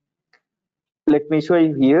 Let me show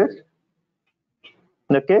you here.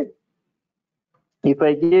 Okay, if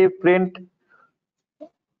I give print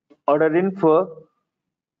order info,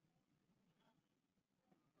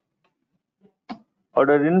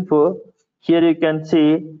 here you can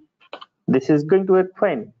see this is going to work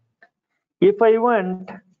fine. If I want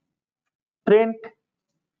print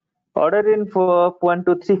order info of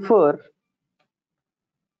 1234,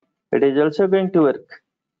 it is also going to work.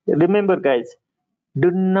 Remember guys, do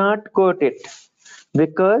not quote it,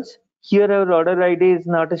 because Here our order ID is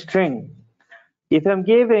not a string. If I'm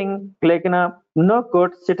giving like no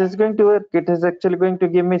quotes, it is going to work. It is actually going to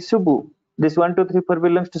give me Subbu. This 1, 2, 3, 4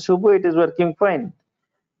 belongs to Subbu. It is working fine.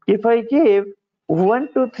 If I give 1,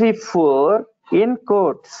 2, 3, 4 in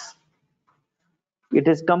quotes, it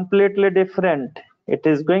is completely different. It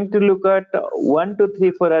is going to look at 1, 2,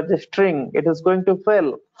 3, 4 as a string. It is going to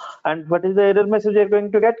fail. And what is the error message you're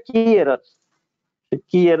going to get? Key error.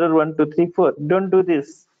 Key error 1, 2, 3, 4. Don't do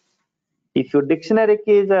this. If your dictionary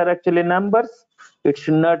keys are actually numbers, it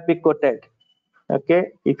should not be quoted.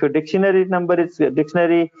 Okay, if your dictionary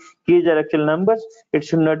keys are actual numbers, it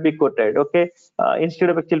should not be quoted. Okay, instead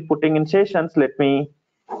of actually putting in sessions, let me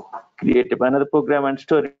create another program and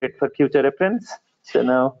store it for future reference. So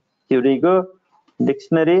now here we go.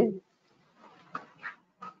 Dictionary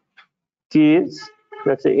keys,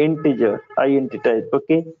 let's say integer, int type.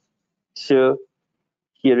 Okay, so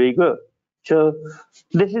here we go. So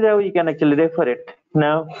this is how you can actually refer it.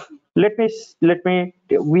 Now let me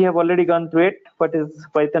we have already gone through it. What is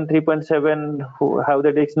Python 3.7, how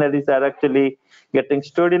the dictionaries are actually getting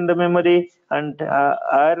stored in the memory and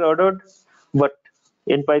are ordered, but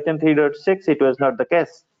in Python 3.6 it was not the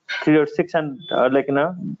case. 3.6 and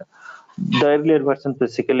the earlier versions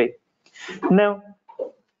basically. Now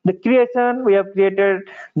the creation, we have created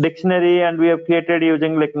dictionary and we have created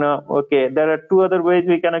using okay, there are two other ways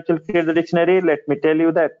we can actually create the dictionary. Let me tell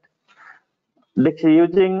you that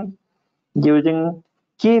using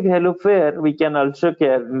key value pair, we can also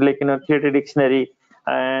create a dictionary.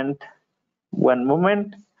 And one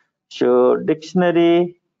moment, so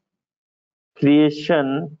dictionary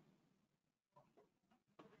creation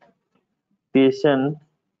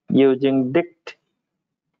using dict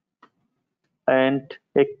and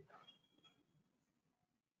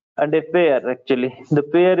a pair. Actually the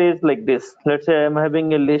pair is like this. Let's say I'm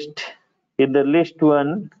having a list. In the list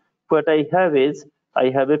one, what I have is I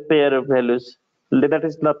have a pair of values that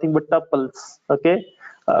is nothing but tuples. Okay,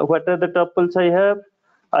 what are the tuples I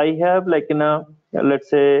have let's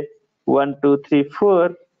say 1, 2, 3,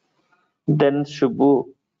 4, then Subbu,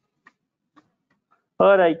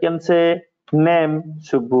 or I can say name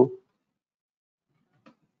Subbu,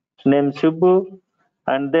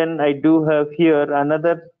 and then I do have here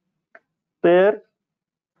another pair.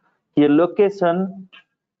 Here location,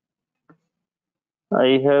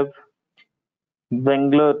 I have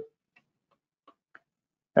Bangalore,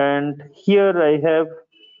 and here I have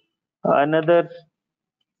another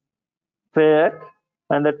pair,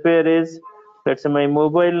 and that pair is, let's say, my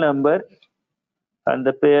mobile number, and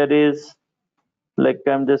the pair is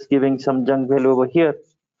I'm just giving some junk value over here.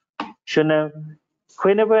 So now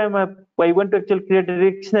whenever I want to actually create a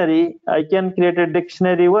dictionary, I can create a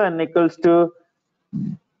dictionary one equals to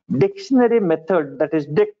dictionary method, that is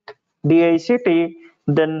dict, dict,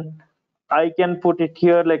 then I can put it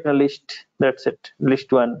here like a list. That's it,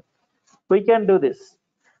 list one. We can do this.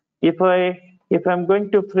 If I'm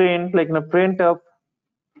going to print print of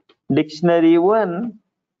dictionary one,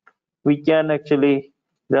 we can actually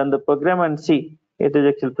run the program and see it is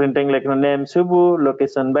actually printing name Subbu,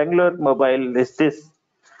 location Bangalore, mobile is this.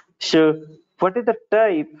 So what is the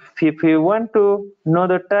type? If you want to know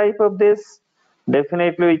the type of this,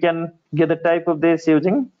 definitely we can get the type of this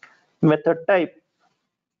using method type.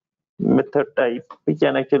 We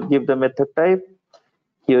can actually give the method type.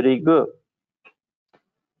 Here we go.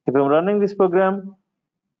 If I'm running this program,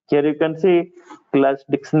 here you can see class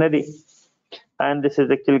dictionary, and this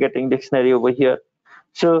is actually getting dictionary over here.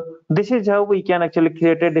 So this is how we can actually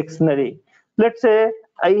create a dictionary. Let's say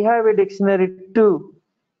I have a dictionary 2.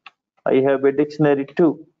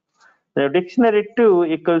 Now dictionary 2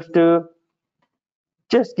 equals to,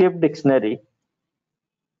 just give dictionary,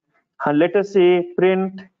 and let us say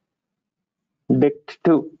print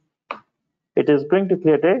dict2. It is going to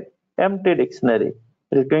create a empty dictionary.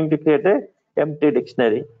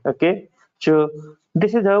 Okay, so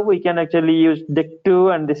this is how we can actually use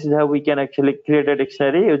dict2, and this is how we can actually create a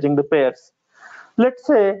dictionary using the pairs. Let's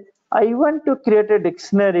say I want to create a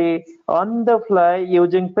dictionary on the fly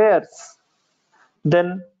using pairs.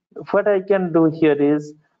 Then what I can do here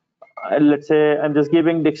is, let's say I'm just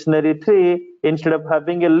giving dictionary 3. Instead of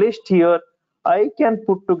having a list here, I can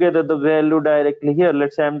put together the value directly here.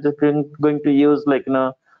 Let's say I'm just going to use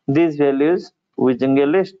these values using a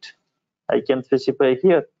list. I can specify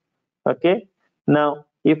here. Okay, now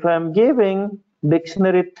if I'm giving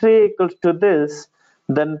dictionary 3 equals to this,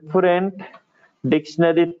 then print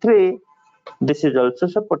dictionary 3. This is also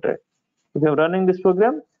supported. If I'm running this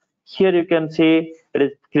program, here you can see it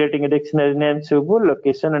is creating a dictionary name Subbu,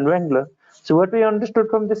 location, and Bangalore. So what we understood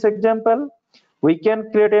from this example, we can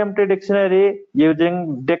create an empty dictionary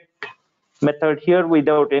using dict method here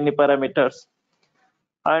without any parameters.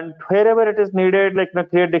 And wherever it is needed, like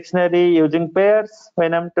create dictionary using pairs.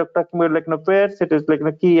 When I'm talking about pairs, it is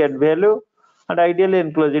key and value, and ideally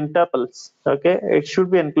enclosed in tuples. Okay, it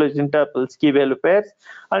should be enclosed in tuples, key value pairs,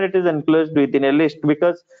 and it is enclosed within a list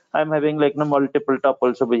because I'm having multiple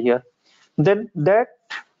tuples over here. Then that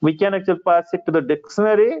we can actually pass it to the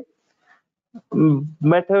dictionary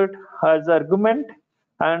method as argument,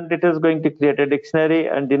 and it is going to create a dictionary,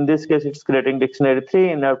 and in this case it's creating dictionary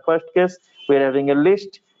 3. In our first case we are having a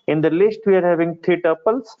list. In the list we are having 3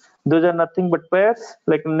 tuples. Those are nothing but pairs,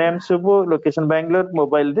 like name Subbu, location Bangalore,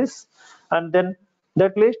 mobile this, and then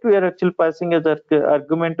that list we are actually passing as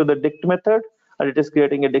argument to the dict method, and it is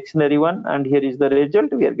creating a dictionary 1, and here is the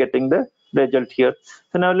result. We are getting the result here.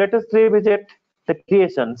 So now let us revisit the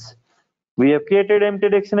creations. We have created empty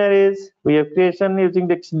dictionaries, we have creation using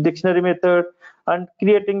dictionary method, and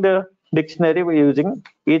creating the dictionary by using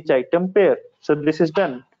each item pair. So this is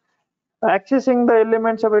done. Accessing the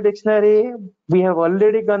elements of a dictionary, we have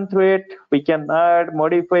already gone through it. We can add,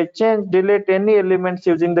 modify, change, delete any elements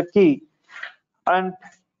using the key. And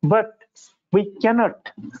but we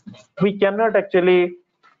cannot actually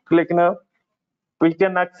we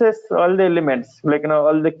can access all the elements,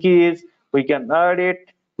 all the keys. We can add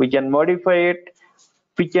it, we can modify it,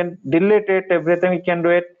 we can delete it, everything we can do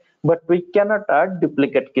it, but we cannot add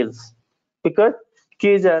duplicate keys because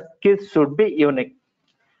keys should be unique.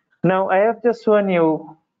 Now I have just shown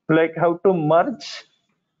you how to merge,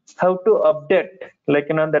 how to update,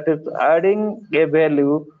 that is adding a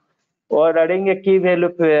value or adding a key value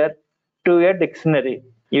pair to a dictionary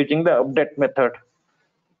using the update method.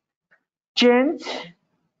 Change,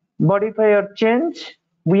 modify or change,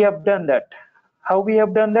 we have done that. How we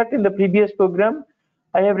have done that? In the previous program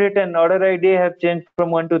I have written order ID I have changed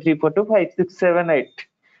from 1 2 3 4 to 5 6 7 8.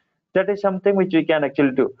 That is something which we can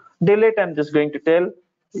actually do. Delete, I'm just going to tell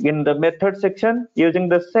in the method section using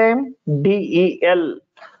the same del.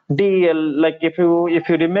 Like if you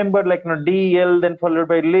remember, del then followed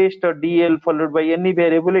by list, or del followed by any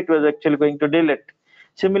variable, it was actually going to delete.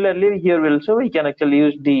 Similarly here also we can actually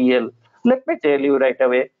use del. Let me tell you right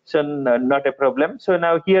away, so not a problem. So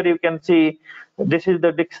now here you can see this is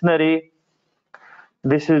the dictionary,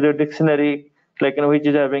 which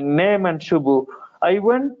is having name and Subbu. I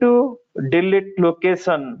want to delete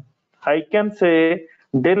location. I can say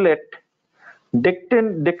delete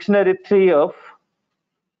dictionary 3 of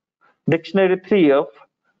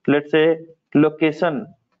let's say location.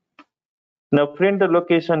 Now print the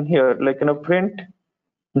location here, print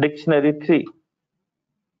dictionary 3.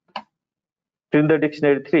 Print the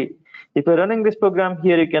dictionary 3. If you're running this program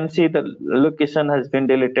here, you can see the location has been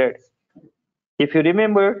deleted. If you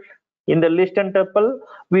remember, in the list and tuple,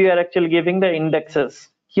 we are actually giving the indexes.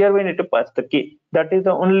 Here we need to pass the key. That is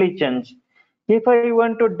the only change. If I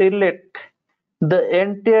want to delete the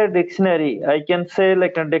entire dictionary, I can say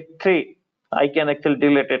a dict 3. I can actually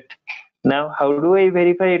delete it. Now, how do I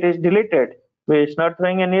verify it is deleted? Where it's not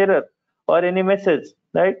throwing an error or any message,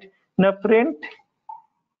 right? Now print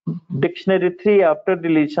dictionary 3 after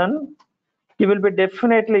deletion. You will be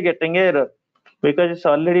definitely getting error because it's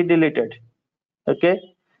already deleted. Okay,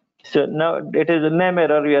 so now it is a name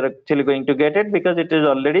error. We are actually going to get it because it is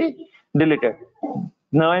already deleted.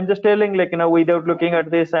 Now I'm just telling without looking at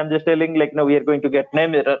this, I'm just telling now we are going to get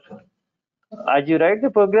name error. As you write the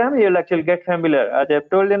program, you'll actually get familiar. As I've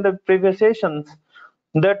told in the previous sessions,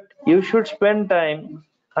 that you should spend time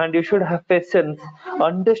and you should have patience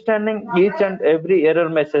understanding each and every error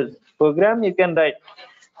message. Program you can write,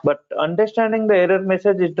 but understanding the error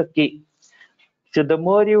message is the key. So the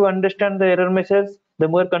more you understand the error message, the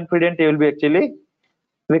more confident you will be actually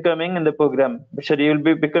becoming in the program. So you will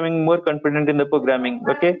be becoming more confident in the programming.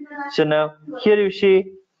 Okay. So now here you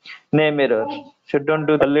see name error. So don't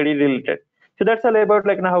do already deleted. So that's all about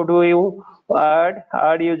how do you add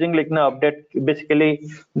using update. Basically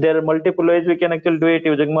there are multiple ways we can actually do it.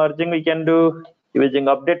 Using merging we can do, using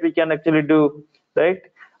update we can actually do, right?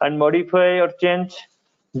 And modify or change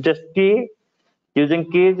just key.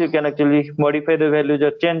 Using keys you can actually modify the values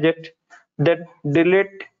or change it. Then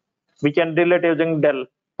delete, we can delete using del.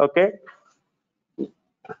 Okay,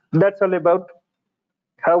 that's all about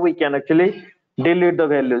how we can actually delete the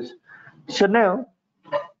values. So now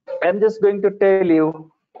I'm just going to tell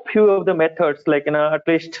you few of the methods, at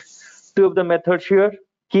least 2 of the methods here,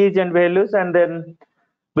 keys and values, and then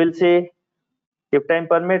we'll see if time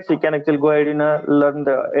permits we can actually go ahead and learn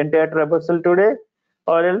the entire traversal today,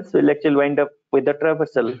 or else we'll actually wind up with the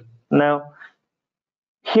traversal. Now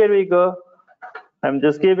here we go. I'm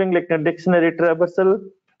just giving a dictionary traversal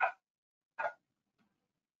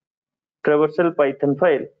Python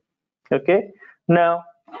file. Okay, now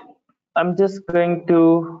I'm just going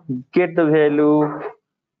to get the value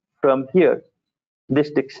from here,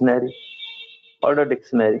 this dictionary, order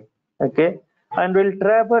dictionary. Okay, and we'll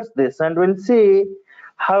traverse this and we'll see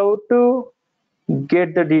how to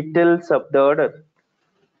get the details of the order.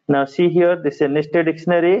 Now see here, this is a nested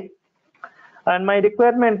dictionary, and my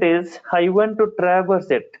requirement is I want to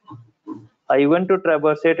traverse it. I want to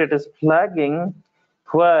traverse it. It is flagging.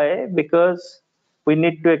 Why? Because we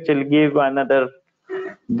need to actually give another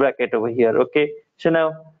bracket over here. Okay, so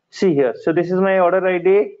now see here. So this is my order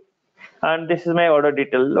ID and this is my order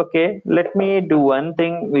detail. Okay, let me do one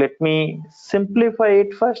thing. Let me simplify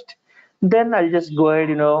it first, then I'll just go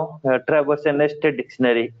ahead, traverse a nested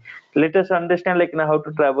dictionary. Let us understand how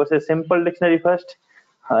to traverse a simple dictionary first.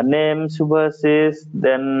 Name Subhasis,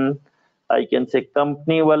 then I can say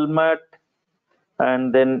company Walmart,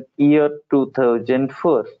 and then year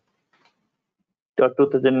 2004 or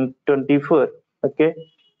 2024. Okay,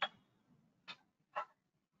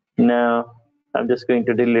 now I'm just going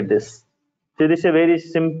to delete this. So this is a very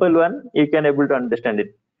simple one, you can able to understand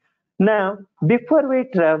it. Now before we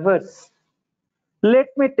traverse, let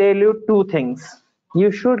me tell you two things.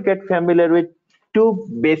 You should get familiar with two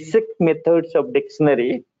basic methods of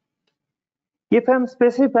dictionary. If I'm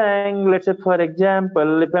specifying, let's say for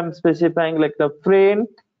example, if I'm specifying like a print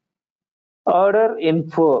order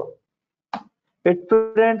info, it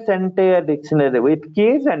prints entire dictionary with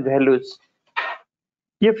keys and values.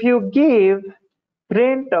 If you give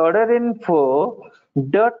print order info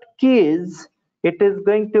dot keys, it is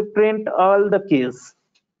going to print all the keys.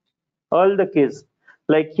 All the keys.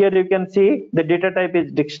 Like here you can see the data type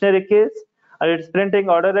is dictionary keys and it's printing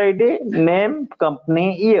order ID, name,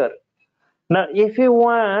 company, year. Now if you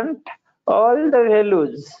want all the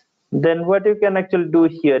values, then what you can actually do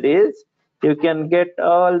here is you can get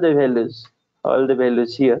all the values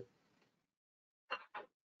here,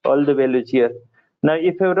 all the values here. Now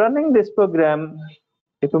if you're running this program,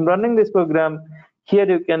 here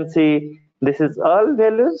you can see this is all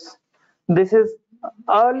values, this is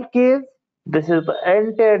all keys, this is the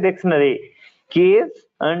entire dictionary, keys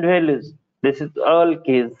and values. This is all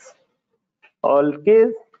keys,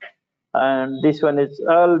 and this one is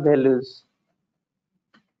all values,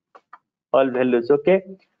 all values. Okay.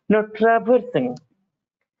 Now traversing.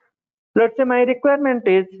 Let's say my requirement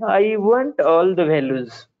is I want all the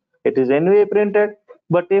values. It is anyway printed,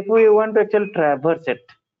 but if we want to actually traverse it,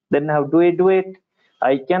 then how do we do it?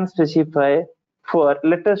 I can specify for,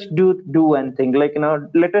 let us do one thing, let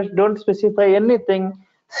us don't specify anything.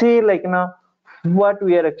 See, what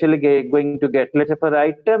we are actually going to get. Let's say for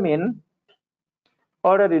item in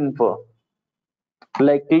order info,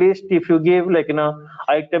 like list, if you give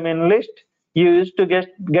item in list, you used to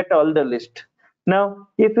get all the list. Now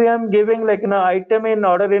if I am giving item in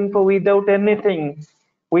order info without anything,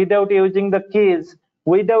 without using the keys,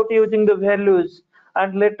 without using the values,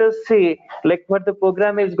 and let us see what the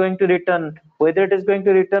program is going to return, whether it is going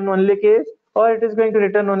to return only keys or it is going to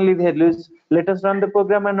return only values. Let us run the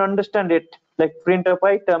program and understand it. Like print of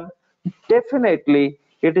item, definitely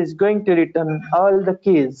it is going to return all the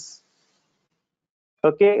keys.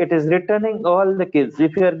 Okay, it is returning all the keys.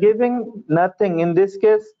 If you are giving nothing, in this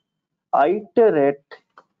case iterate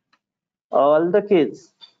all the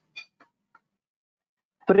keys,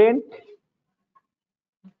 print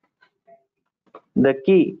the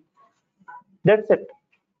key, that's it.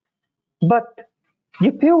 But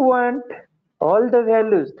if you want all the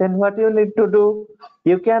values, then what you need to do,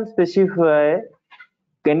 you can specify,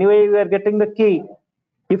 anyway you are getting the key.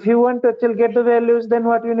 If you want to actually get the values, then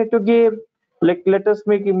what you need to give, let us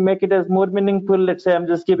make it as more meaningful. Let's say I'm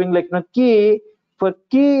just giving key, for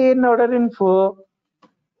key in order info,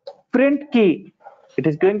 print key. It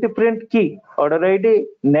is going to print key, order ID,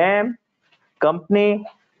 name, company,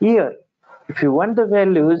 year. If you want the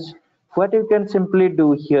values, what you can simply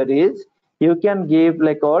do here is you can give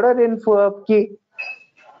order info of key.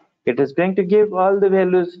 It is going to give all the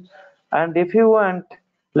values. And if you want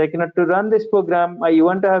to run this program, you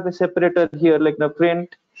want to have a separator here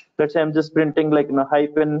print. Let's say I'm just printing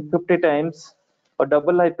hyphen 50 times or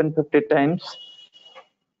double hyphen 50 times.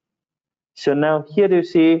 So now here you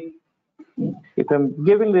see, if I'm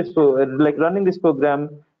giving this running this program,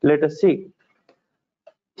 let us see.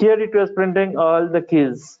 Here it was printing all the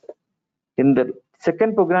keys. In the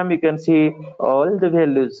second program, you can see all the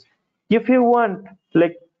values. If you want,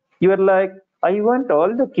 you are I want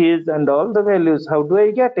all the keys and all the values. How do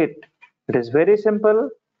I get it? It is very simple.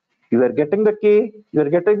 You are getting the key, you are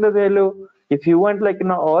getting the value. If you want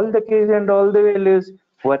all the keys and all the values,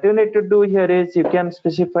 what you need to do here is you can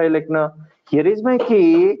specify here is my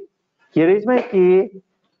key, here is my key,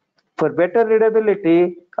 For better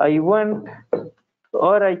readability, I want,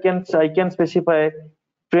 or I can specify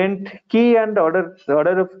print key and order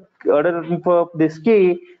info of this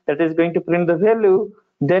key that is going to print the value.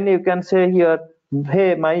 Then you can say here,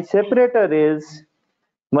 hey, my separator is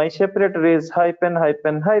hyphen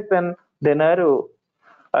hyphen hyphen then arrow,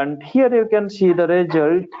 and here you can see the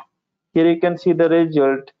result. Here you can see the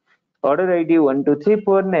result. Order ID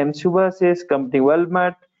 1234, name Subhasis, company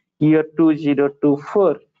Walmart, year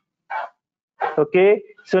 2024. Okay,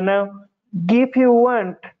 so now if you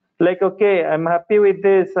want, like, okay, I'm happy with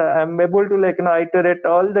this, I'm able to, like, iterate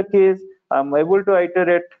all the keys, I'm able to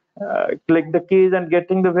iterate like the keys and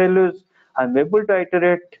getting the values, I'm able to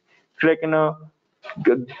iterate, like, iterate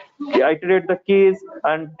the keys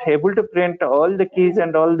and able to print all the keys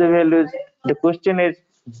and all the values. The question is,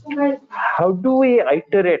 how do we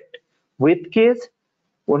iterate with keys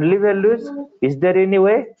only values? Is there any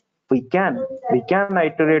way? We can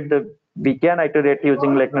iterate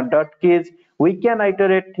using, like, dot keys. We can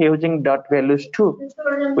iterate using dot values too.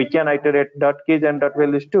 We can iterate dot keys and dot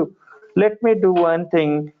values too. Let me do one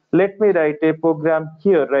thing. Let me write a program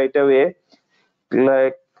here right away,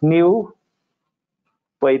 like new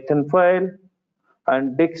Python file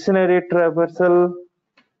and dictionary traversal.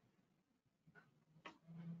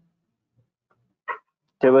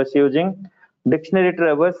 Traverse using dictionary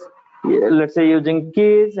traverse, let's say using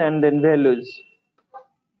keys and then values.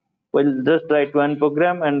 We'll just write one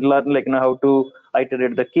program and learn, like, how to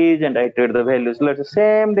iterate the keys and iterate the values. Let's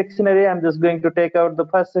say same dictionary. I'm just going to take out the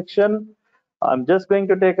first section. I'm just going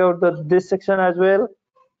to take out this section as well.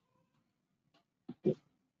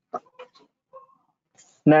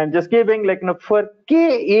 Now I'm just giving, like, for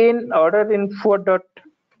key in order info dot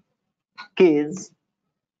keys.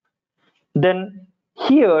 Then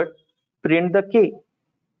here print the key.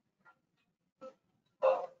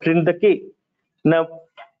 Print the key. Now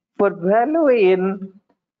for value in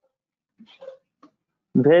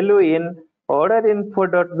order info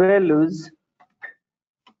dot values,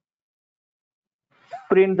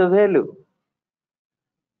 print the value.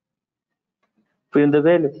 Print the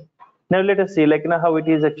value. Now let us see, like, how it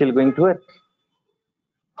is actually going to work.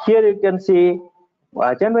 Here you can see,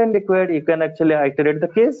 as and when required, you can actually iterate the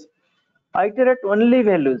case, iterate only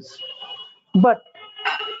values. But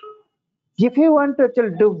if you want to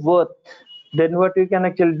actually do both, then what you can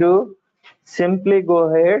actually do, simply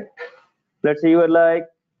go ahead. Let's say you are like,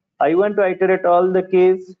 I want to iterate all the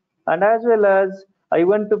keys, and as well as I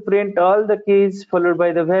want to print all the keys followed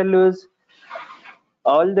by the values,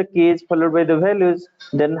 all the keys followed by the values.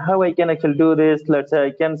 Then how I can actually do this? Let's say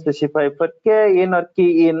I can specify for k in or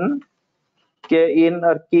key in,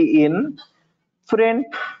 print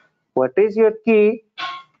what is your key,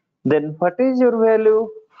 then what is your value,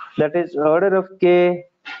 that is order of k,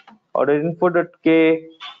 order info dot k,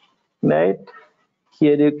 right?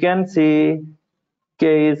 Here you can see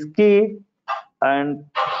k is key, and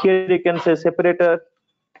here you can say separator.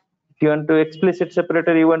 If you want to explicit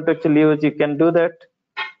separator, you want to actually use, you can do that,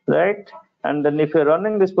 right? And then if you're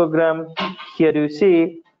running this program, here you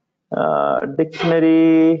see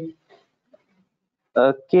dictionary.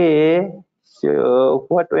 Okay, so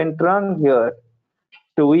what went wrong here?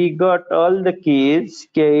 So we got all the keys,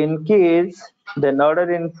 k in keys, then order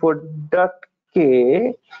info dot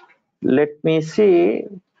k. Let me see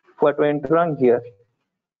what went wrong here.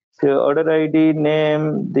 So order ID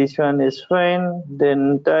name, this one is fine.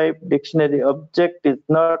 Then type dictionary object is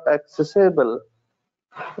not accessible.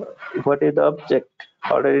 What is the object?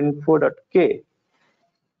 Order info dot k.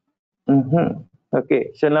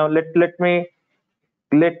 Okay, so now let me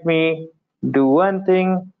do one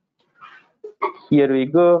thing. Here we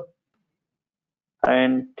go,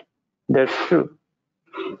 and that's true.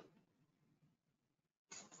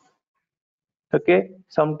 Okay,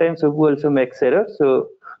 sometimes Subbu also makes error, so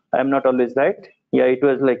I'm not always right. Yeah, it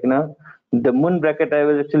was like, the moon bracket I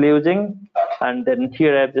was actually using, and then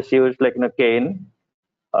here I've just used, like, k in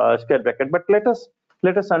square bracket. But let us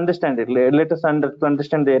understand it. Let us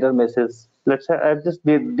understand the error message. Let's say I've just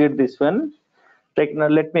did this one. Like, now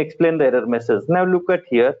let me explain the error message. Now look at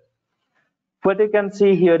here. What you can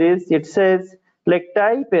see here is, it says, like,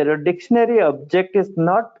 type error, dictionary object is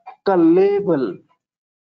not callable.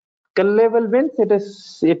 Callable means it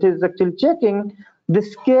is actually checking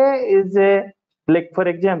this k is a, like, for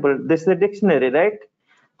example, this is a dictionary, right?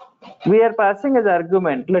 We are passing as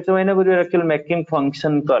argument. Let's say whenever we are actually making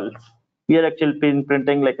function calls, we are actually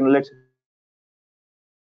printing, like, let's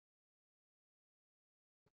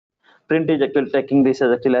print is actually taking this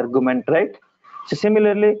as actual argument, right? So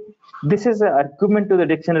similarly, this is an argument to the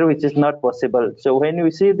dictionary, which is not possible. So when we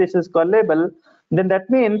see this is callable, then that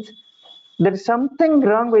means there is something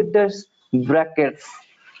wrong with this brackets.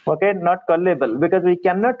 Okay, not callable, because we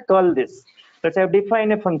cannot call this. Let's say I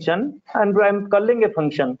define a function and I'm calling a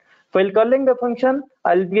function. While calling the function,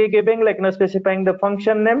 I'll be giving like specifying the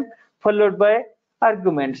function name followed by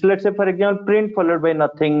arguments. Let's say for example print followed by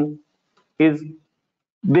nothing is,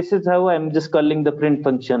 this is how I'm just calling the print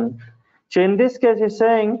function. So in this case it's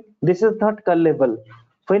saying this is not callable.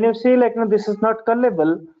 When you see like this is not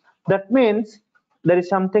callable, that means there is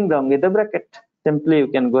something wrong with the bracket. Simply you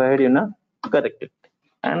can go ahead correct it,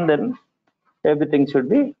 and then everything should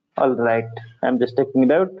be all right. I'm just taking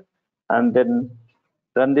it out and then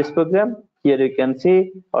run this program. Here you can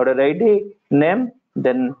see order ID, name,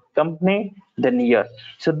 then company, then year.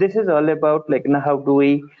 So this is all about like how do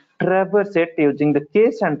we traverse it using the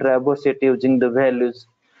case and traverse it using the values.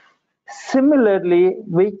 Similarly,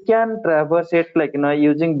 we can traverse it like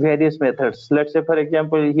using various methods. Let's say for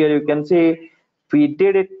example here you can see we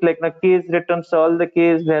did it like keys returns all the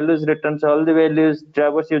keys, values returns all the values,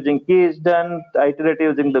 traverse using keys done, iterate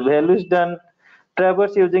using the values done,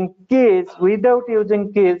 traverse using keys without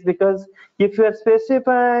using keys, because if you are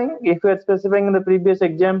specifying in the previous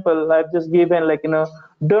example I've just given like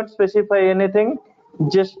don't specify anything,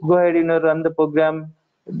 just go ahead run the program,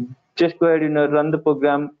 just go ahead run the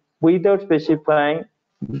program without specifying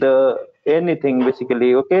the anything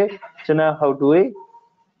basically. Okay, so now how do we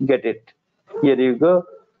get it? Here you go.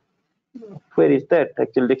 Where is that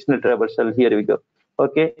actual dictionary traversal? Here we go.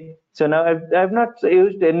 Okay, so now I've not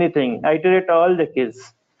used anything. I iterate all the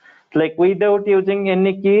keys like without using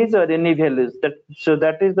any keys or any values.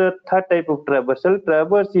 That is the third type of traversal.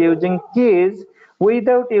 Traverse using keys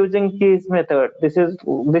without using keys method. This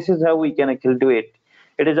is how we can actually do it.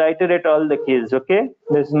 It is iterate all the keys. Okay,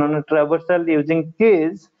 this is known as traversal using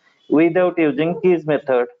keys without using keys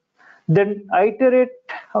method. Then iterate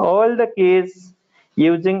all the keys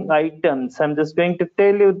using items. I'm just going to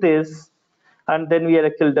tell you this, and then we are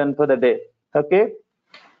actually done for the day. Okay,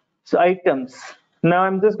 so items. Now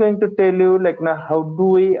I'm just going to tell you like how do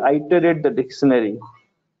we iterate the dictionary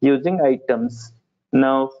using items.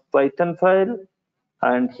 Now Python file,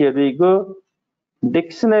 and here we go,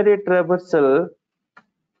 dictionary traversal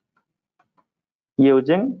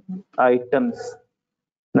using items.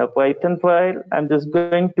 Now Python file, I'm just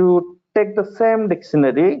going to take the same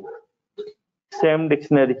dictionary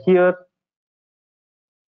here.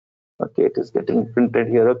 Okay, it is getting printed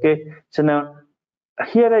here. Okay, so now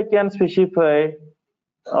here I can specify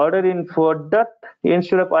order info dot,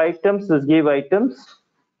 instead of items just give items,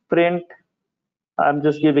 print, I'm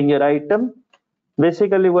just giving your item.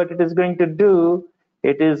 Basically what it is going to do,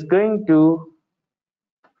 it is going to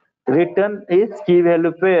return its key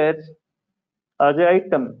value pair as an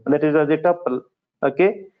item, that is as a tuple.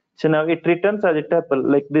 Okay, so now it returns as a tuple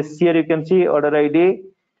like this. Here you can see order ID,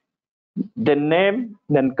 then name,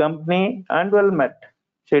 then company, and met.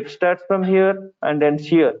 So it starts from here and ends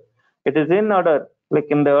here. It is in order, like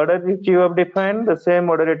in the order which you have defined, the same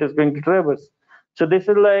order it is going to traverse. So this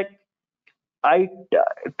is like I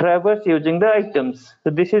traverse using the items. So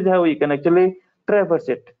this is how you can actually traverse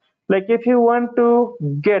it. Like if you want to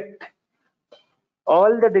get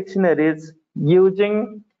all the dictionaries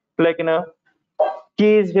using like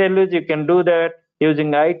keys values, you can do that.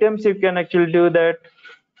 Using items you can actually do that.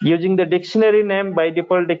 Using the dictionary name, by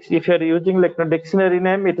default if you are using like a dictionary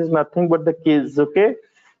name, it is nothing but the keys. Okay,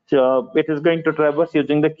 so it is going to traverse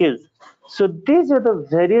using the keys. So these are the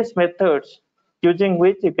various methods using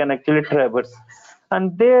which you can actually traverse,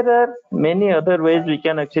 and there are many other ways we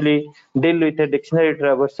can actually deal with a dictionary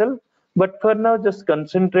traversal, but for now just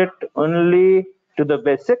concentrate only to the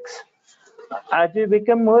basics. As we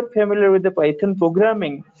become more familiar with the Python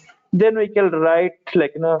programming, then we can write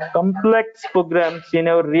like complex programs in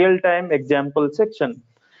our real-time example section.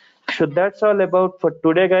 So that's all about for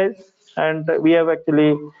today, guys. And we have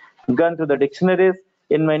actually gone through the dictionaries.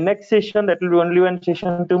 In my next session, that will be only one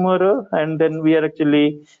session tomorrow, and then we are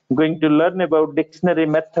actually going to learn about dictionary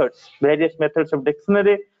methods, various methods of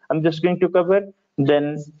dictionary. I'm just going to cover.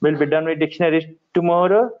 Then we'll be done with dictionaries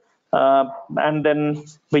tomorrow, and then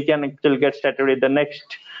we can actually get started with the next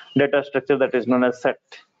data structure that is known as set.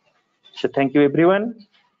 So thank you, everyone.